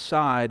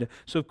outside.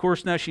 So, of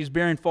course, now she's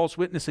bearing false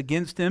witness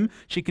against him.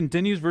 She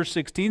continues, verse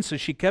 16, so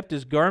she kept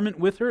his garment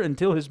with her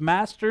until his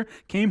master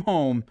came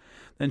home.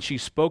 Then she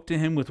spoke to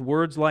him with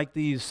words like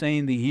these,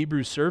 saying, the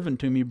Hebrew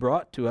servant whom you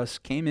brought to us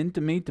came in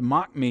to me to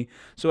mock me.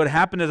 So it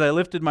happened as I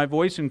lifted my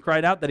voice and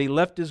cried out that he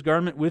left his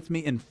garment with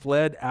me and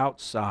fled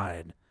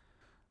outside.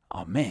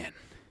 Oh, man.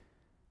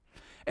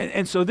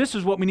 And so this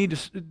is what we need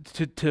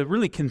to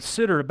really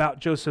consider about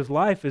Joseph's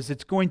life, is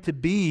it's going to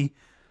be,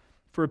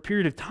 for a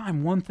period of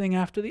time, one thing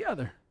after the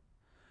other.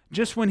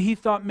 Just when he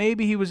thought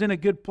maybe he was in a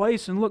good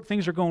place, and look,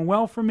 things are going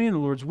well for me, and the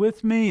Lord's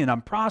with me, and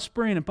I'm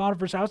prospering in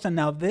Potiphar's house, and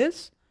now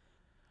this?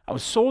 I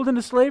was sold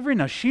into slavery,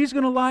 now she's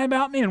going to lie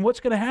about me, and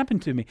what's going to happen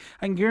to me?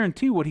 I can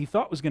guarantee what he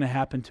thought was going to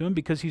happen to him,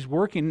 because he's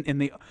working in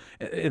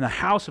the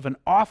house of an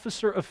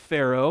officer of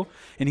Pharaoh,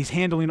 and he's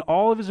handling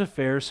all of his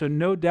affairs, so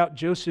no doubt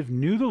Joseph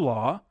knew the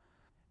law.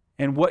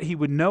 And what he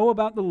would know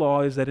about the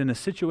law is that in a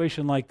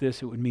situation like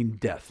this, it would mean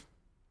death.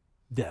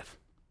 Death.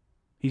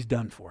 He's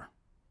done for.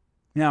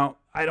 Now,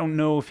 I don't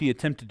know if he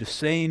attempted to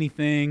say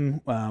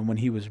anything when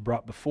he was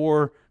brought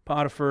before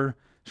Potiphar.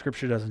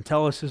 Scripture doesn't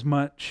tell us as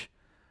much.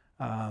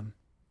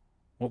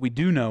 What we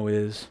do know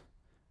is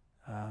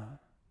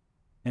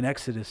in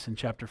Exodus in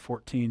chapter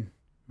 14,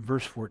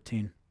 verse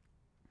 14,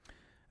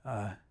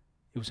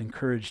 it was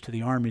encouraged to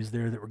the armies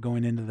there that were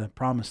going into the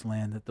promised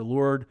land that the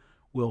Lord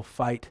will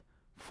fight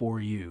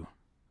for you.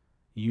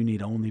 You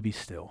need only be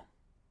still,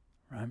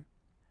 right?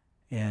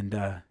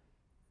 And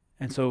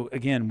so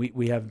again,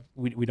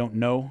 we don't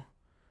know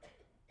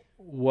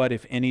what,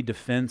 if any,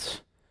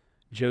 defense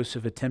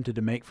Joseph attempted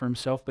to make for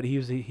himself, but he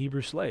was a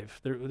Hebrew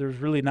slave. There's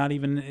really not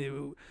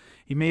even,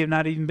 he may have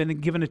not even been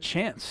given a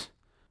chance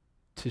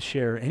to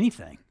share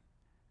anything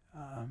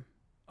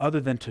other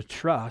than to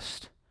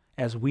trust,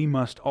 as we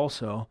must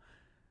also,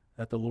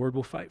 that the Lord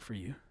will fight for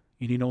you.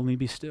 You need only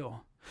be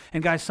still.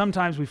 And guys,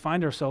 sometimes we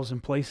find ourselves in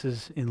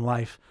places in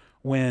life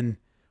when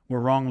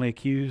we're wrongly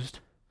accused,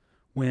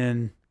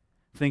 when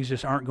things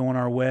just aren't going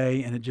our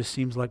way, and it just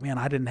seems like, man,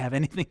 I didn't have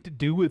anything to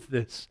do with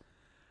this.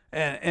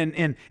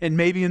 And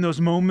maybe in those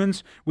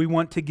moments we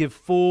want to give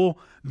full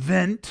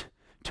vent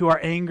to our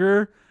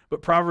anger,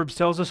 but Proverbs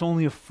tells us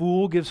only a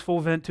fool gives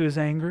full vent to his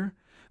anger.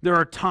 There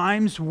are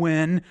times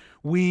when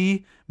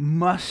we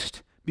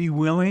must be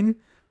willing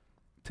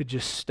to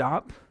just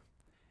stop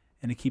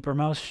and to keep our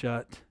mouths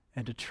shut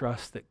and to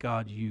trust that,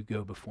 God, you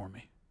go before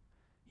me.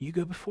 You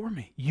go before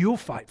me. You'll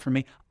fight for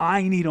me.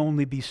 I need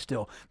only be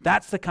still.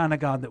 That's the kind of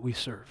God that we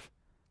serve.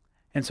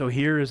 And so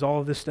here, as all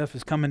of this stuff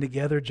is coming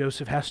together,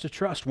 Joseph has to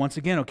trust. Once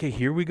again, okay,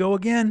 here we go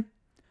again.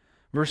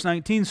 Verse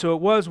 19, so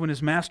it was when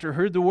his master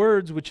heard the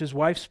words which his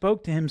wife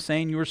spoke to him,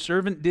 saying, your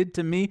servant did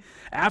to me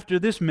after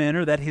this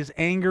manner, that his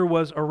anger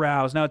was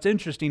aroused. Now it's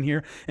interesting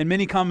here, and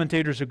many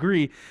commentators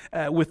agree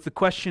with the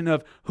question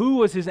of who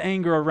was his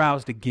anger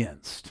aroused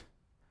against.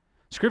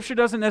 Scripture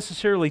doesn't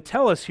necessarily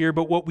tell us here,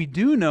 but what we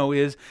do know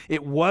is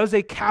it was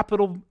a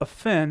capital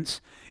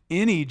offense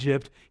in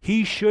Egypt.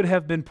 He should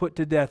have been put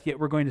to death, yet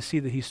we're going to see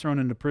that he's thrown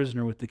into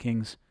prisoner with the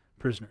king's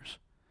prisoners,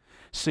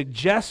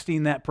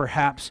 suggesting that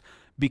perhaps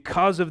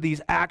because of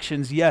these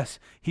actions, yes,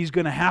 he's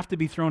going to have to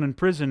be thrown in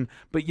prison,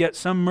 but yet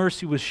some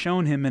mercy was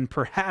shown him, and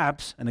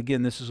perhaps, and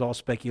again, this is all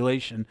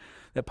speculation,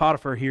 that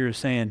Potiphar here is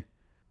saying,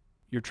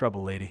 you're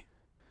trouble, lady.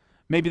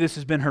 Maybe this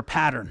has been her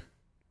pattern,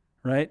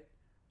 right?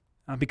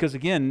 Because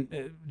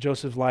again,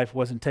 Joseph's life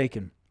wasn't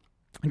taken.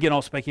 Again,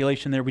 all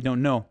speculation there, we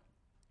don't know.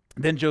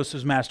 Then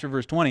Joseph's master,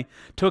 verse 20,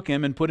 took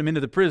him and put him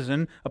into the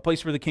prison, a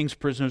place where the king's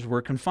prisoners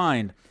were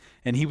confined.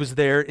 And he was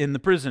there in the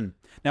prison.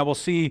 Now we'll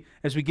see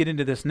as we get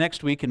into this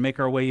next week and make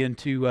our way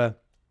into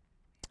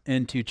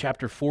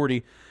chapter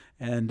 40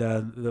 and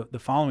the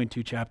following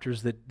two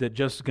chapters that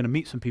Joseph's is going to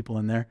meet some people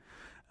in there.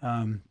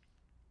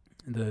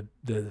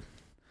 The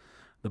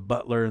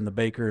butler and the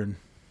baker and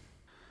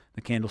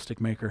the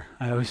candlestick maker.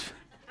 I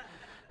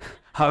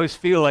always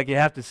feel like you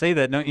have to say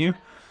that, don't you?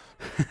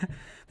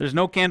 There's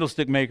no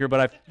candlestick maker, but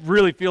I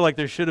really feel like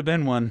there should have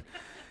been one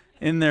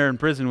in there in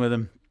prison with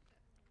him.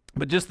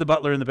 But just the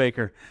butler and the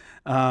baker.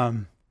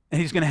 And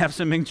he's going to have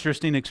some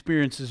interesting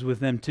experiences with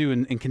them too,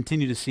 and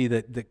continue to see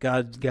that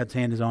God's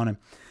hand is on him.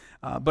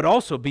 But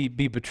also be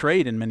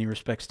betrayed in many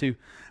respects too.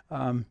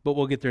 But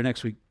we'll get there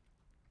next week.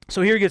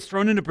 So here he gets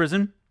thrown into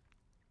prison.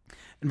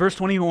 In verse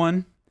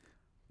 21,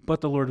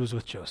 but the Lord was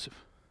with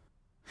Joseph.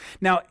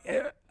 Now,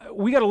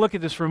 we got to look at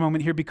this for a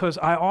moment here, because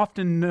I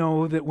often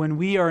know that when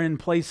we are in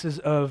places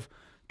of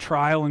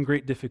trial and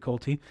great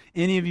difficulty,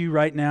 any of you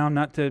right now,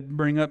 not to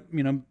bring up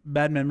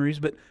bad memories,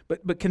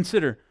 but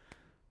consider,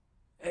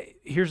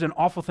 here's an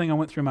awful thing I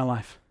went through in my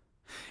life.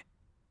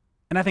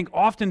 And I think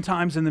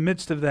oftentimes in the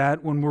midst of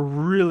that, when we're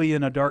really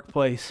in a dark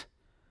place,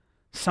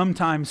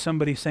 sometimes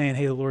somebody saying,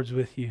 hey, the Lord's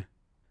with you,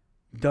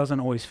 doesn't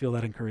always feel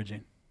that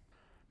encouraging.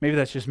 Maybe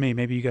that's just me.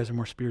 Maybe you guys are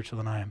more spiritual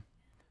than I am.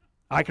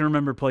 I can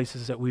remember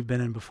places that we've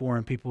been in before,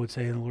 and people would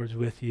say, the Lord's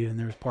with you, and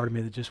there was part of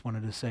me that just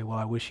wanted to say, well,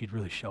 I wish he'd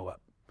really show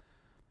up.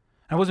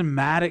 I wasn't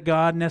mad at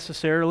God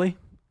necessarily,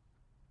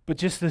 but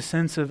just the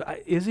sense of,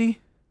 is he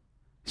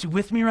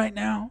with me right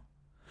now?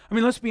 I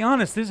mean, let's be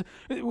honest.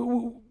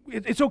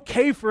 It's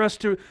okay for us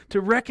to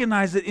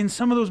recognize that in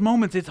some of those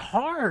moments, it's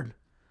hard.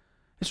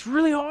 It's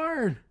really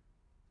hard.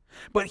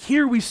 But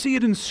here we see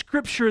it in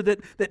Scripture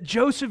that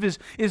Joseph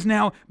is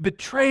now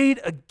betrayed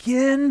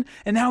again,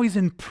 and now he's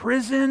in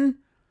prison.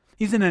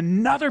 He's in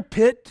another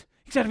pit.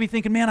 He's got to be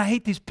thinking, man, I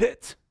hate these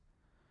pits.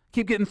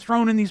 Keep getting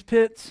thrown in these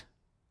pits.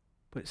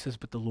 But it says,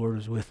 but the Lord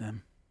was with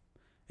him.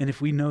 And if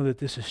we know that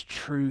this is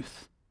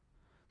truth,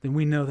 then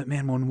we know that,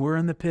 man, when we're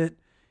in the pit,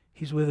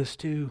 he's with us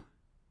too.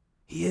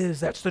 He is.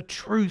 That's the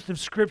truth of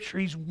Scripture.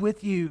 He's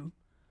with you.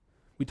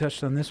 We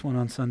touched on this one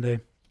on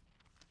Sunday.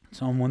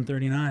 Psalm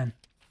 139.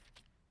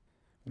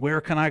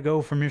 Where can I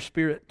go from your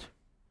spirit?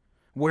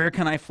 Where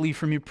can I flee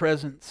from your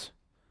presence?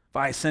 If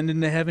I ascend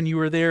into heaven, you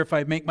are there. If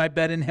I make my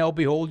bed in hell,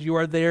 behold, you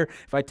are there.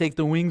 If I take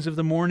the wings of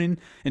the morning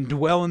and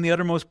dwell in the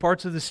uttermost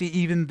parts of the sea,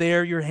 even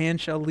there your hand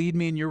shall lead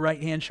me and your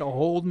right hand shall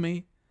hold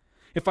me.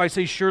 If I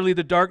say, surely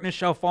the darkness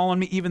shall fall on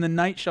me, even the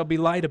night shall be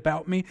light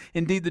about me.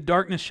 Indeed, the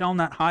darkness shall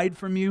not hide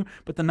from you,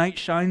 but the night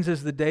shines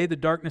as the day. The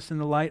darkness and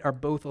the light are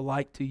both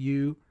alike to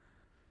you.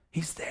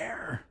 He's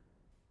there.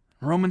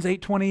 Romans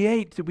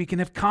 8:28, that we can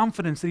have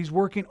confidence that he's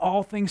working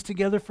all things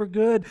together for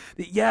good.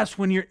 That yes,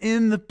 when you're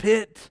in the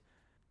pit,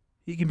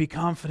 you can be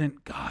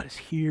confident God is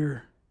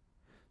here.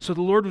 So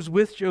the Lord was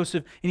with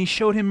Joseph, and he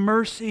showed him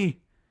mercy.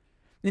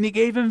 And he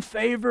gave him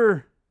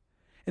favor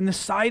in the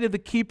sight of the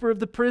keeper of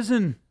the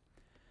prison.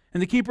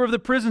 And the keeper of the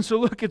prison, so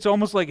look, it's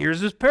almost like here's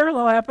this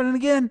parallel happening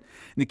again.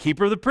 And the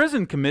keeper of the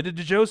prison committed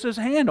to Joseph's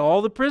hand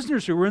all the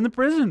prisoners who were in the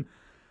prison.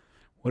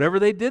 Whatever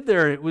they did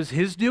there, it was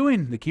his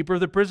doing. The keeper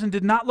of the prison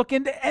did not look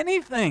into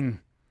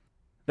anything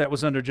that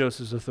was under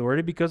Joseph's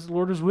authority, because the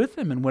Lord was with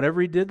him. And whatever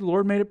he did, the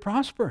Lord made it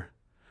prosper.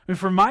 I mean,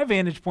 from my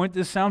vantage point,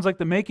 this sounds like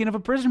the making of a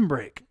prison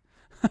break,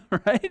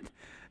 right?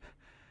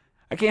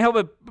 I can't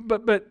help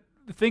but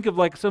think of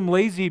like some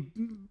lazy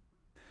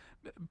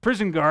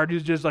prison guard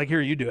who's just like,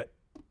 here, you do it,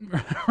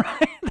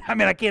 right? I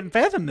mean, I can't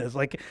fathom this.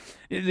 Like,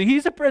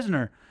 he's a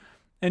prisoner,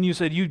 and you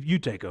said, you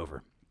take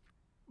over.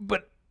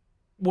 But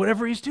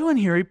whatever he's doing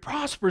here, he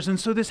prospers, and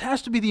so this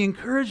has to be the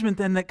encouragement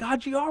then that,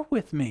 God, you are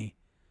with me.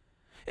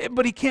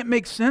 But he can't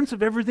make sense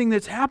of everything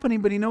that's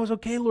happening, but he knows,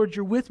 okay, Lord,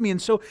 you're with me. And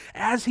so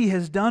as he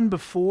has done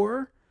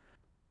before,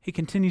 he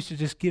continues to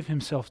just give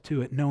himself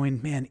to it,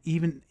 knowing, man,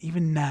 even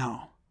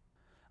now,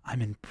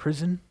 I'm in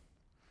prison.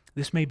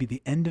 This may be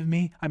the end of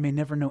me. I may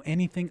never know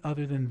anything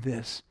other than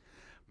this.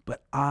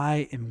 But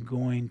I am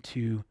going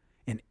to,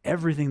 in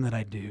everything that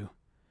I do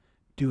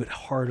it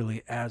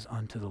heartily as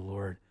unto the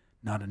Lord,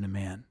 not unto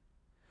man.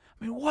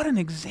 I mean, what an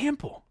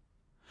example.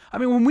 I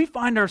mean, when we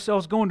find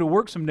ourselves going to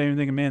work someday and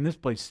thinking, man, this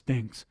place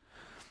stinks.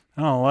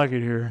 I don't like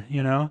it here,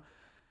 you know?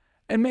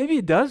 And maybe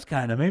it does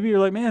kind of. Maybe you're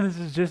like, man, this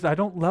is just, I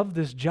don't love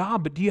this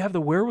job. But do you have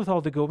the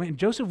wherewithal to go, man,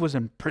 Joseph was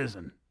in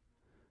prison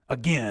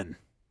again.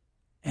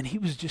 And he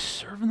was just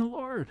serving the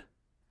Lord.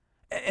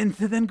 And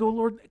to then go,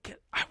 Lord,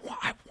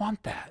 I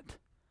want that.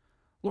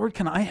 Lord,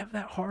 can I have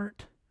that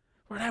heart?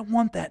 Lord, I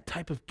want that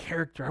type of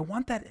character. I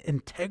want that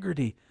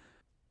integrity.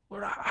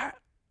 Lord,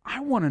 I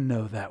want to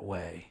know that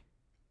way.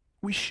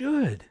 We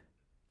should.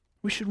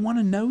 We should want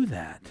to know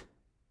that.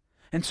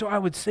 And so I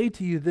would say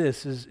to you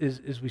this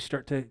as we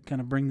start to kind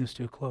of bring this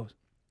to a close.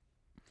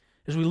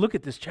 As we look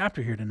at this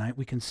chapter here tonight,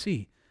 we can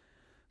see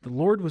the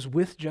Lord was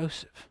with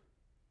Joseph.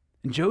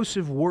 And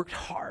Joseph worked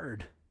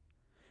hard.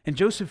 And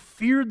Joseph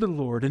feared the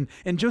Lord,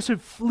 and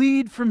Joseph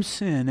fled from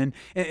sin,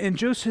 and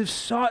Joseph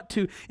sought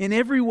to, in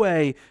every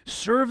way,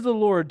 serve the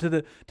Lord to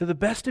the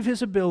best of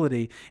his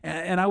ability.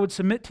 And I would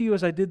submit to you,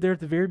 as I did there at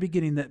the very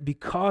beginning, that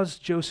because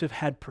Joseph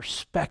had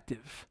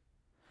perspective,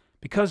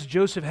 because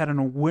Joseph had an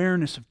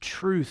awareness of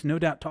truth, no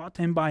doubt taught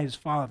to him by his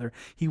father,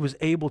 he was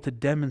able to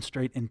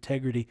demonstrate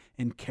integrity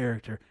and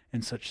character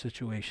in such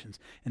situations.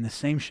 And the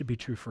same should be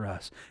true for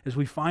us. As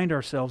we find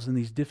ourselves in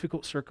these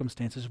difficult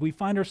circumstances, we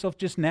find ourselves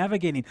just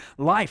navigating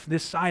life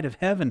this side of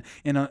heaven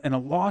in a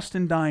lost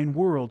and dying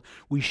world,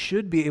 we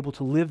should be able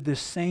to live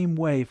this same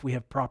way if we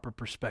have proper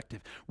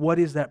perspective. What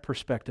is that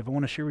perspective? I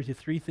want to share with you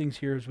 3 things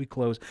here as we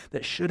close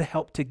that should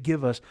help to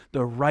give us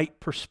the right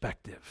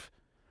perspective.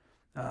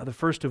 The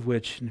first of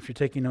which, and if you're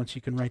taking notes,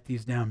 you can write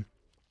these down.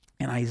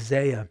 In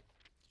Isaiah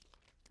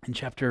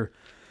chapter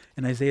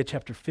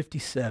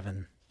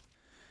 57.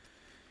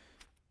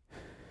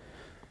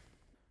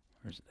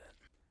 Where's it at?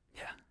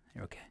 Yeah,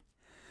 you're okay.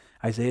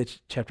 Isaiah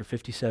chapter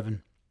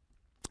 57,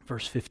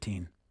 verse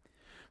 15.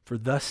 For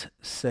thus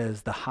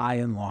says the high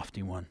and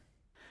lofty one,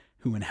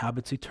 who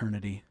inhabits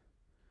eternity,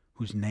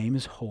 whose name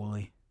is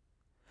holy.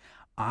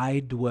 I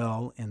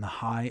dwell in the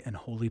high and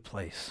holy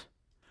place,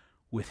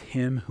 with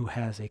him who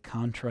has a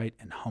contrite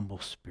and humble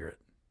spirit,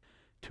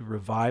 to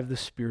revive the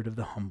spirit of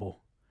the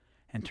humble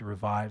and to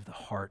revive the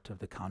heart of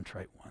the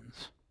contrite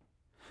ones.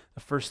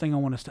 The first thing I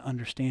want us to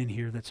understand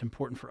here that's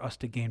important for us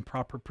to gain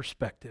proper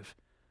perspective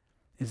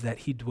is that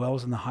he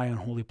dwells in the high and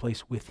holy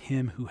place with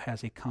him who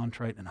has a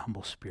contrite and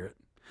humble spirit.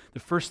 The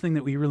first thing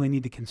that we really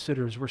need to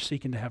consider as we're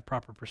seeking to have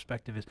proper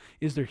perspective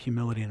is there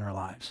humility in our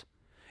lives?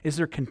 Is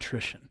there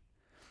contrition?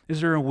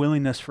 Is there a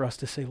willingness for us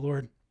to say,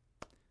 Lord,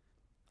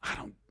 I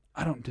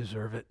don't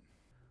deserve it.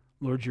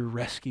 Lord, your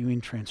rescuing,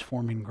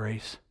 transforming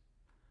grace,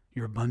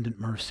 your abundant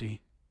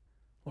mercy.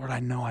 Lord, I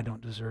know I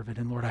don't deserve it.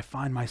 And Lord, I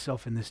find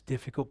myself in this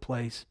difficult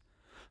place,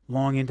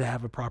 longing to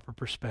have a proper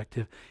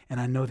perspective. And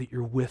I know that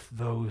you're with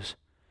those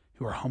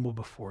who are humble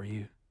before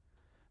you.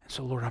 And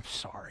so, Lord, I'm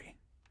sorry.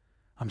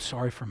 I'm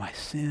sorry for my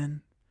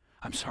sin.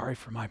 I'm sorry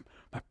for my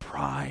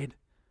pride.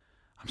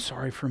 I'm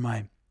sorry for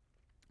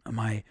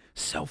my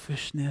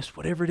selfishness,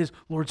 whatever it is.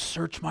 Lord,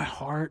 search my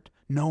heart.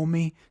 Know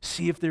me.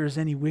 See if there is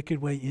any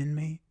wicked way in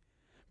me.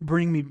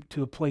 Bring me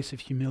to a place of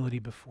humility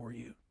before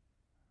you.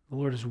 The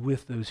Lord is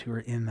with those who are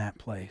in that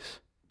place.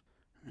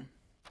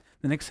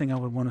 The next thing I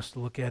would want us to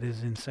look at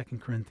is in 2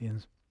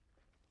 Corinthians.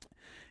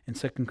 In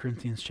 2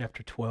 Corinthians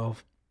chapter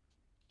 12,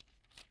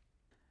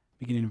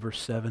 beginning in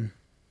verse 7.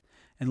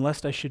 And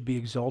lest I should be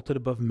exalted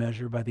above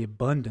measure by the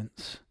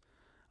abundance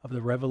of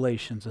the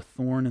revelations, a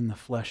thorn in the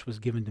flesh was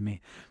given to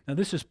me. Now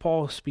this is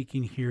Paul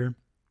speaking here.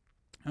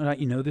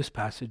 You know this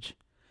passage.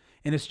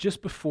 And it's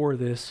just before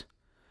this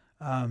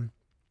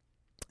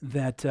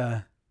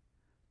that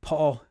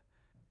Paul,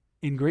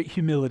 in great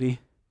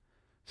humility,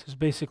 says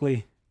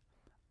basically,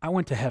 I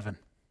went to heaven.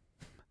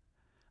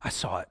 I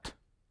saw it.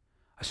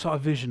 I saw a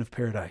vision of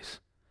paradise.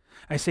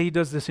 I say he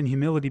does this in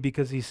humility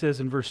because he says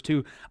in verse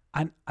 2,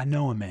 I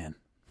know a man.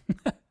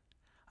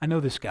 I know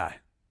this guy.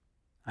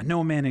 I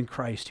know a man in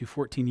Christ who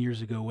 14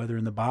 years ago, whether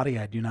in the body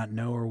I do not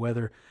know, or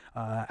whether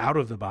out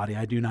of the body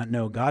I do not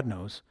know, God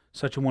knows,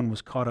 such a one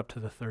was caught up to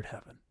the third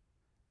heaven.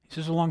 He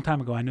says, a long time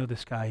ago, I know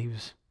this guy.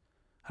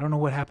 I don't know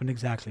what happened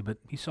exactly, but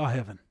he saw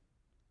heaven.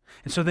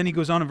 And so then he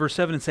goes on in verse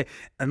 7 and say,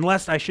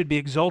 unless I should be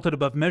exalted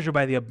above measure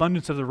by the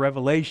abundance of the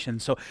revelation.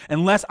 So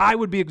unless I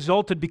would be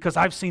exalted because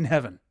I've seen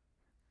heaven,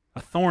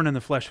 a thorn in the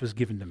flesh was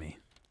given to me,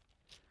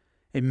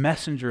 a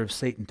messenger of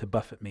Satan to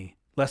buffet me,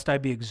 lest I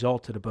be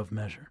exalted above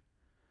measure.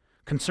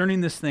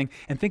 Concerning this thing,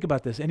 and think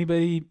about this,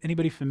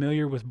 anybody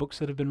familiar with books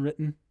that have been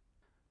written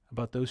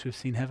about those who have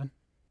seen heaven?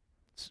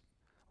 It's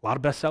a lot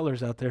of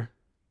bestsellers out there.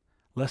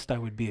 Lest I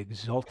would be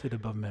exalted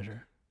above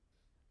measure.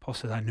 Paul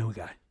says, I know a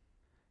guy.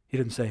 He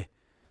didn't say,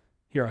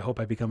 here, I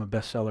hope I become a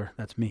bestseller.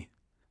 That's me.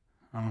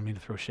 I don't mean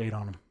to throw shade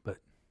on him, but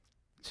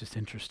it's just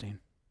interesting.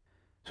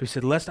 So he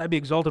said, lest I be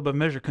exalted above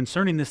measure.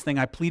 Concerning this thing,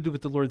 I pleaded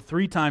with the Lord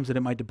 3 times that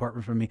it might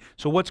depart from me.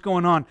 So what's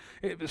going on?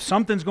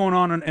 Something's going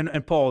on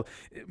in Paul.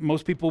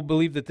 Most people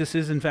believe that this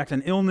is, in fact,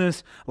 an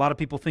illness. A lot of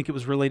people think it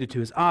was related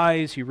to his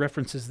eyes. He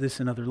references this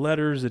in other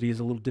letters, that he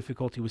has a little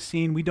difficulty with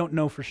seeing. We don't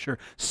know for sure.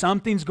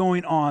 Something's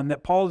going on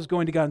that Paul is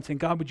going to God and saying,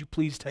 God, would you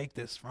please take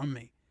this from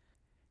me?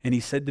 And he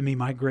said to me,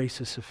 my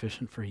grace is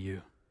sufficient for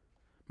you.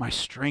 My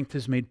strength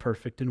is made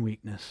perfect in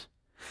weakness.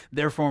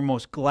 Therefore,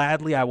 most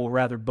gladly I will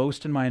rather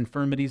boast in my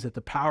infirmities, that the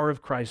power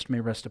of Christ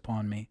may rest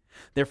upon me.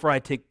 Therefore, I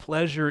take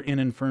pleasure in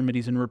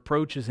infirmities and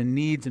reproaches and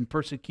needs and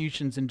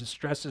persecutions and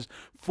distresses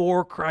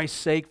for Christ's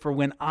sake. For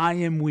when I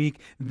am weak,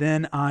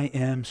 then I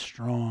am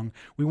strong.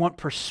 We want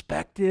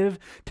perspective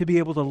to be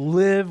able to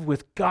live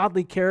with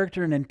godly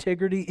character and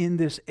integrity in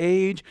this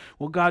age.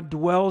 Well, God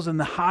dwells in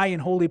the high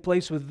and holy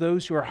place with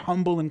those who are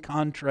humble and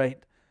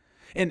contrite.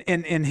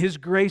 And His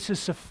grace is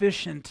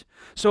sufficient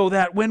so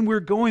that when we're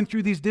going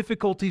through these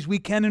difficulties, we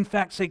can in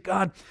fact say,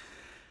 God,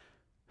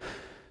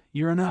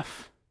 you're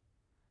enough.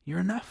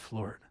 You're enough,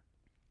 Lord.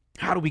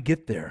 How do we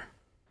get there?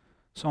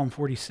 Psalm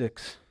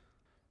 46.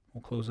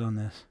 We'll close on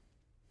this.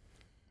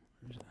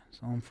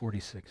 Psalm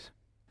 46.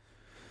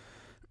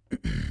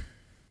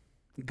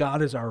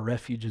 God is our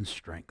refuge and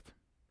strength,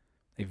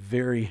 a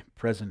very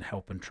present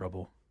help in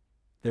trouble.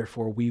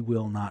 Therefore we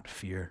will not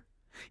fear.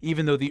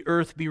 Even though the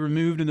earth be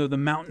removed, and though the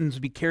mountains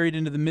be carried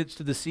into the midst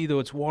of the sea,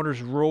 though its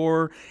waters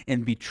roar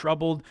and be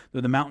troubled,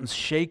 though the mountains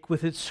shake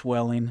with its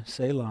swelling,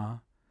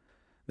 Selah.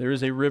 There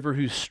is a river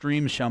whose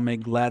streams shall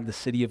make glad the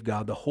city of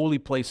God, the holy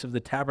place of the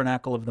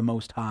tabernacle of the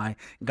Most High.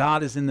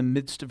 God is in the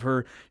midst of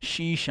her.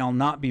 She shall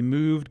not be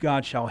moved.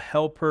 God shall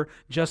help her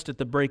just at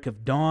the break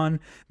of dawn.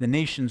 The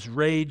nations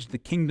raged. The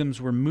kingdoms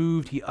were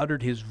moved. He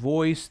uttered his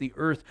voice. The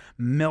earth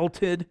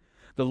melted.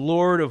 The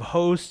Lord of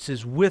hosts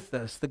is with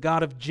us. The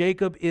God of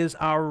Jacob is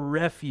our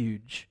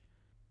refuge.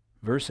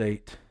 Verse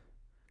 8,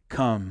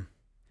 come,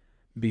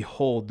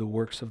 behold the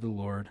works of the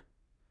Lord,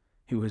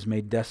 who has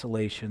made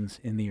desolations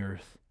in the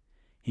earth.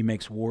 He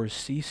makes wars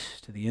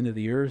cease to the end of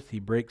the earth. He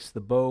breaks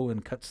the bow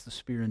and cuts the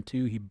spear in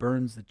two. He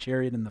burns the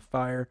chariot in the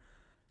fire.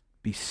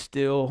 Be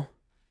still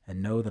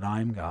and know that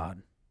I am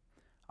God.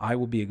 I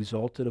will be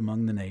exalted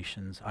among the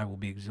nations. I will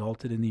be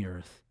exalted in the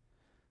earth.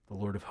 The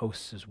Lord of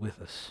hosts is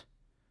with us.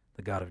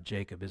 The God of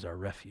Jacob is our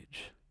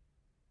refuge.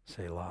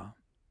 Selah.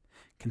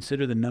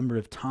 Consider the number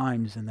of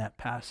times in that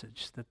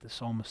passage that the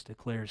psalmist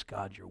declares,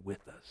 God, you're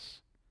with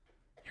us.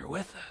 You're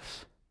with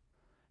us.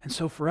 And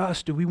so for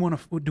us, do we want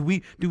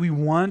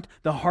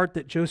the heart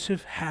that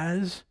Joseph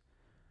has?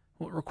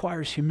 Well, it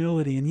requires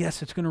humility. And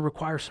yes, it's going to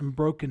require some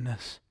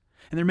brokenness.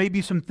 And there may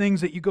be some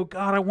things that you go,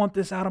 God, I want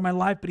this out of my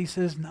life. But he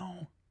says,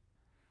 no,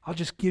 I'll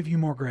just give you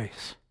more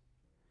grace.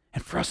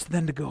 And for us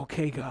then to go,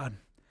 okay, God,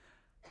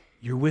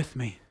 you're with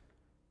me.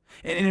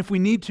 And if we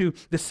need to,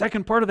 the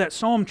second part of that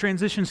psalm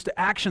transitions to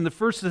action. The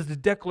first is the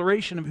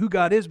declaration of who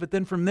God is, but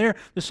then from there,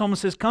 the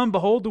psalmist says, come,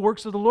 behold the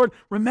works of the Lord.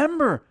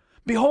 Remember,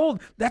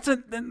 behold, that's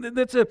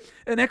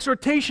an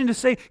exhortation to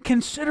say,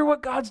 consider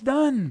what God's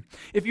done.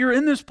 If you're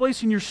in this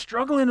place and you're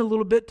struggling a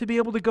little bit to be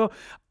able to go,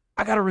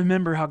 I got to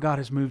remember how God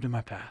has moved in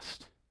my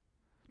past.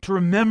 To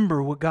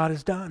remember what God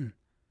has done.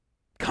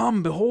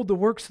 Come, behold the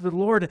works of the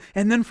Lord.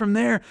 And then from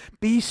there,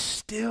 be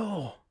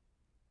still.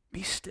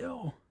 Be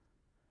still.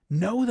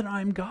 Know that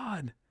I am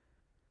God.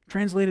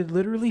 Translated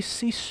literally,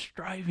 cease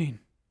striving.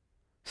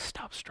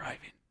 Stop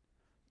striving.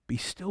 Be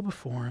still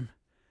before him.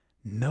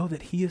 Know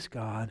that he is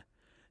God.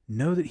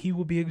 Know that he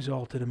will be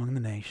exalted among the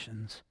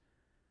nations.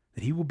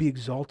 That he will be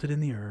exalted in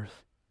the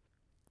earth.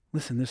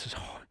 Listen, this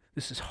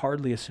is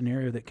hardly a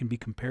scenario that can be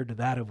compared to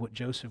that of what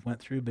Joseph went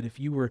through. But if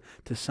you were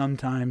to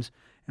sometimes,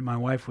 and my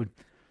wife would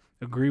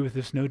agree with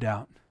this no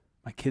doubt,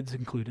 my kids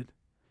included,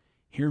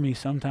 hear me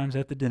sometimes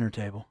at the dinner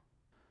table,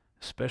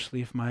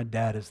 especially if my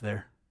dad is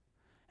there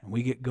and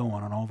we get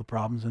going on all the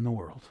problems in the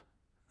world.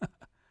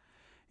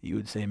 You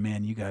would say,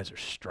 man, you guys are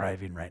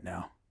striving right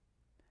now.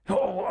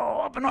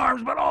 Oh, up in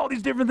arms about all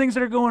these different things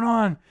that are going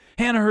on.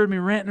 Hannah heard me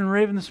ranting and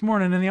raving this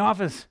morning in the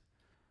office.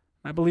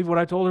 I believe what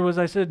I told her was,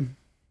 I said,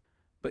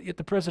 but yet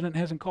the president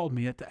hasn't called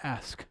me yet to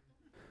ask.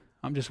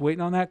 I'm just waiting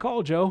on that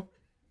call, Joe.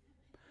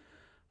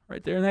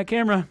 Right there in that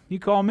camera. You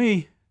call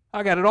me.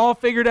 I got it all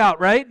figured out,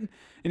 right?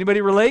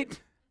 Anybody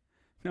relate?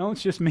 No,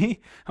 it's just me?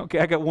 Okay,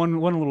 I got one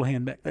little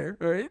hand back there.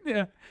 All right,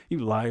 yeah.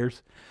 You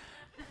liars.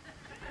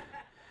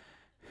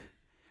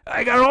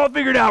 I got it all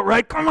figured out,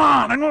 right? Come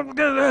on.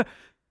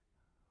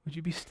 Would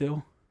you be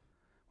still?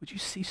 Would you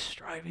cease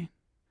striving?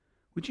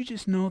 Would you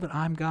just know that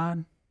I'm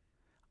God?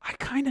 I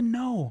kind of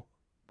know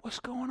what's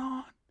going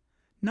on.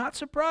 Not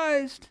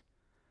surprised,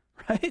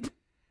 right?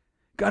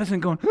 God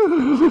isn't going,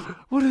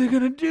 what are they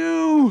going to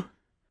do?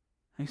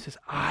 And he says,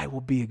 I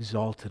will be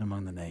exalted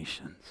among the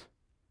nations.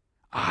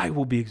 I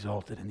will be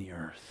exalted in the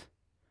earth.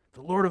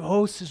 The Lord of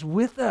hosts is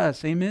with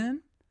us.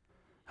 Amen?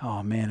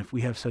 Oh, man, if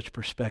we have such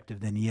perspective,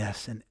 then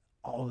yes, in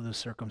all of the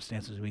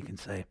circumstances we can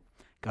say,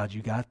 God,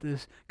 you got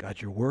this. God,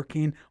 you're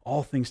working.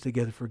 All things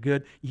together for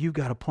good. You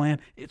got a plan.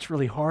 It's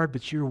really hard,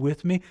 but you're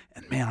with me.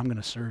 And man, I'm going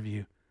to serve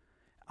you.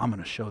 I'm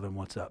going to show them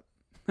what's up.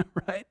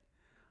 Right?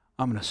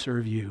 I'm going to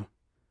serve you.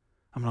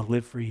 I'm going to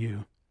live for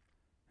you.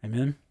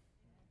 Amen?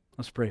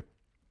 Let's pray.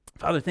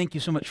 Father, thank you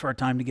so much for our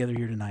time together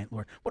here tonight,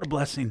 Lord. What a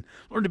blessing,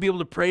 Lord, to be able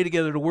to pray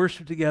together, to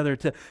worship together,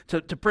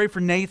 to pray for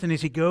Nathan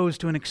as he goes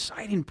to an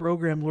exciting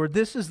program, Lord.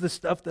 This is the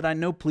stuff that I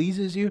know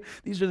pleases you.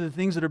 These are the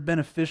things that are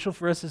beneficial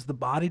for us as the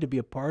body to be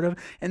a part of.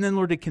 And then,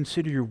 Lord, to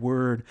consider your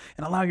word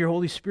and allow your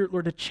Holy Spirit,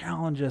 Lord, to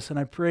challenge us. And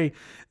I pray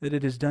that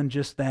it has done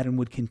just that and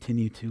would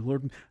continue to.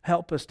 Lord,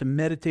 help us to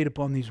meditate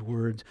upon these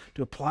words,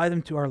 to apply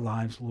them to our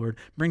lives, Lord.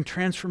 Bring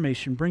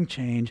transformation, bring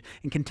change,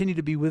 and continue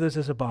to be with us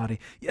as a body.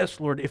 Yes,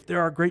 Lord, if there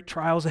are great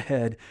trials ahead,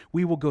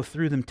 we will go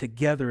through them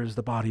together as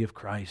the body of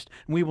Christ.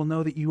 And we will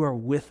know that you are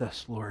with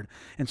us, Lord.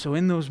 And so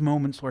in those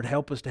moments, Lord,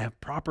 help us to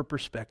have proper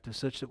perspective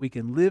such that we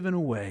can live in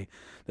a way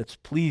that's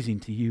pleasing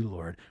to you,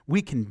 Lord.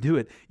 We can do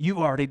it. You've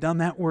already done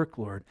that work,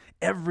 Lord.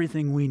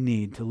 Everything we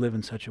need to live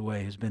in such a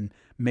way has been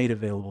made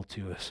available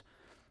to us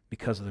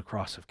because of the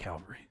cross of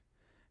Calvary.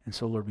 And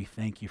so, Lord, we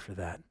thank you for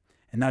that.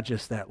 And not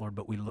just that, Lord,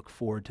 but we look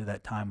forward to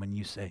that time when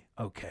you say,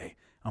 okay,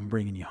 I'm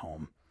bringing you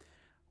home.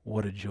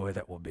 What a joy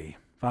that will be.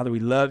 Father, we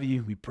love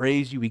you, we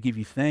praise you, we give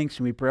you thanks,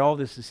 and we pray all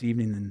this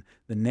evening in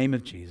the name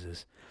of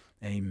Jesus.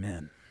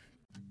 Amen.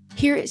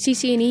 Here at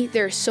CCNE,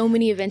 there are so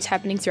many events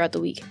happening throughout the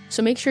week,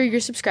 so make sure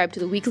you're subscribed to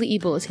the weekly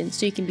e-bulletin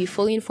so you can be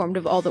fully informed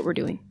of all that we're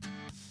doing.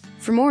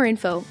 For more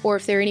info, or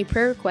if there are any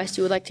prayer requests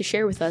you would like to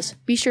share with us,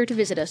 be sure to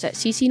visit us at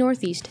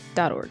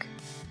ccnortheast.org.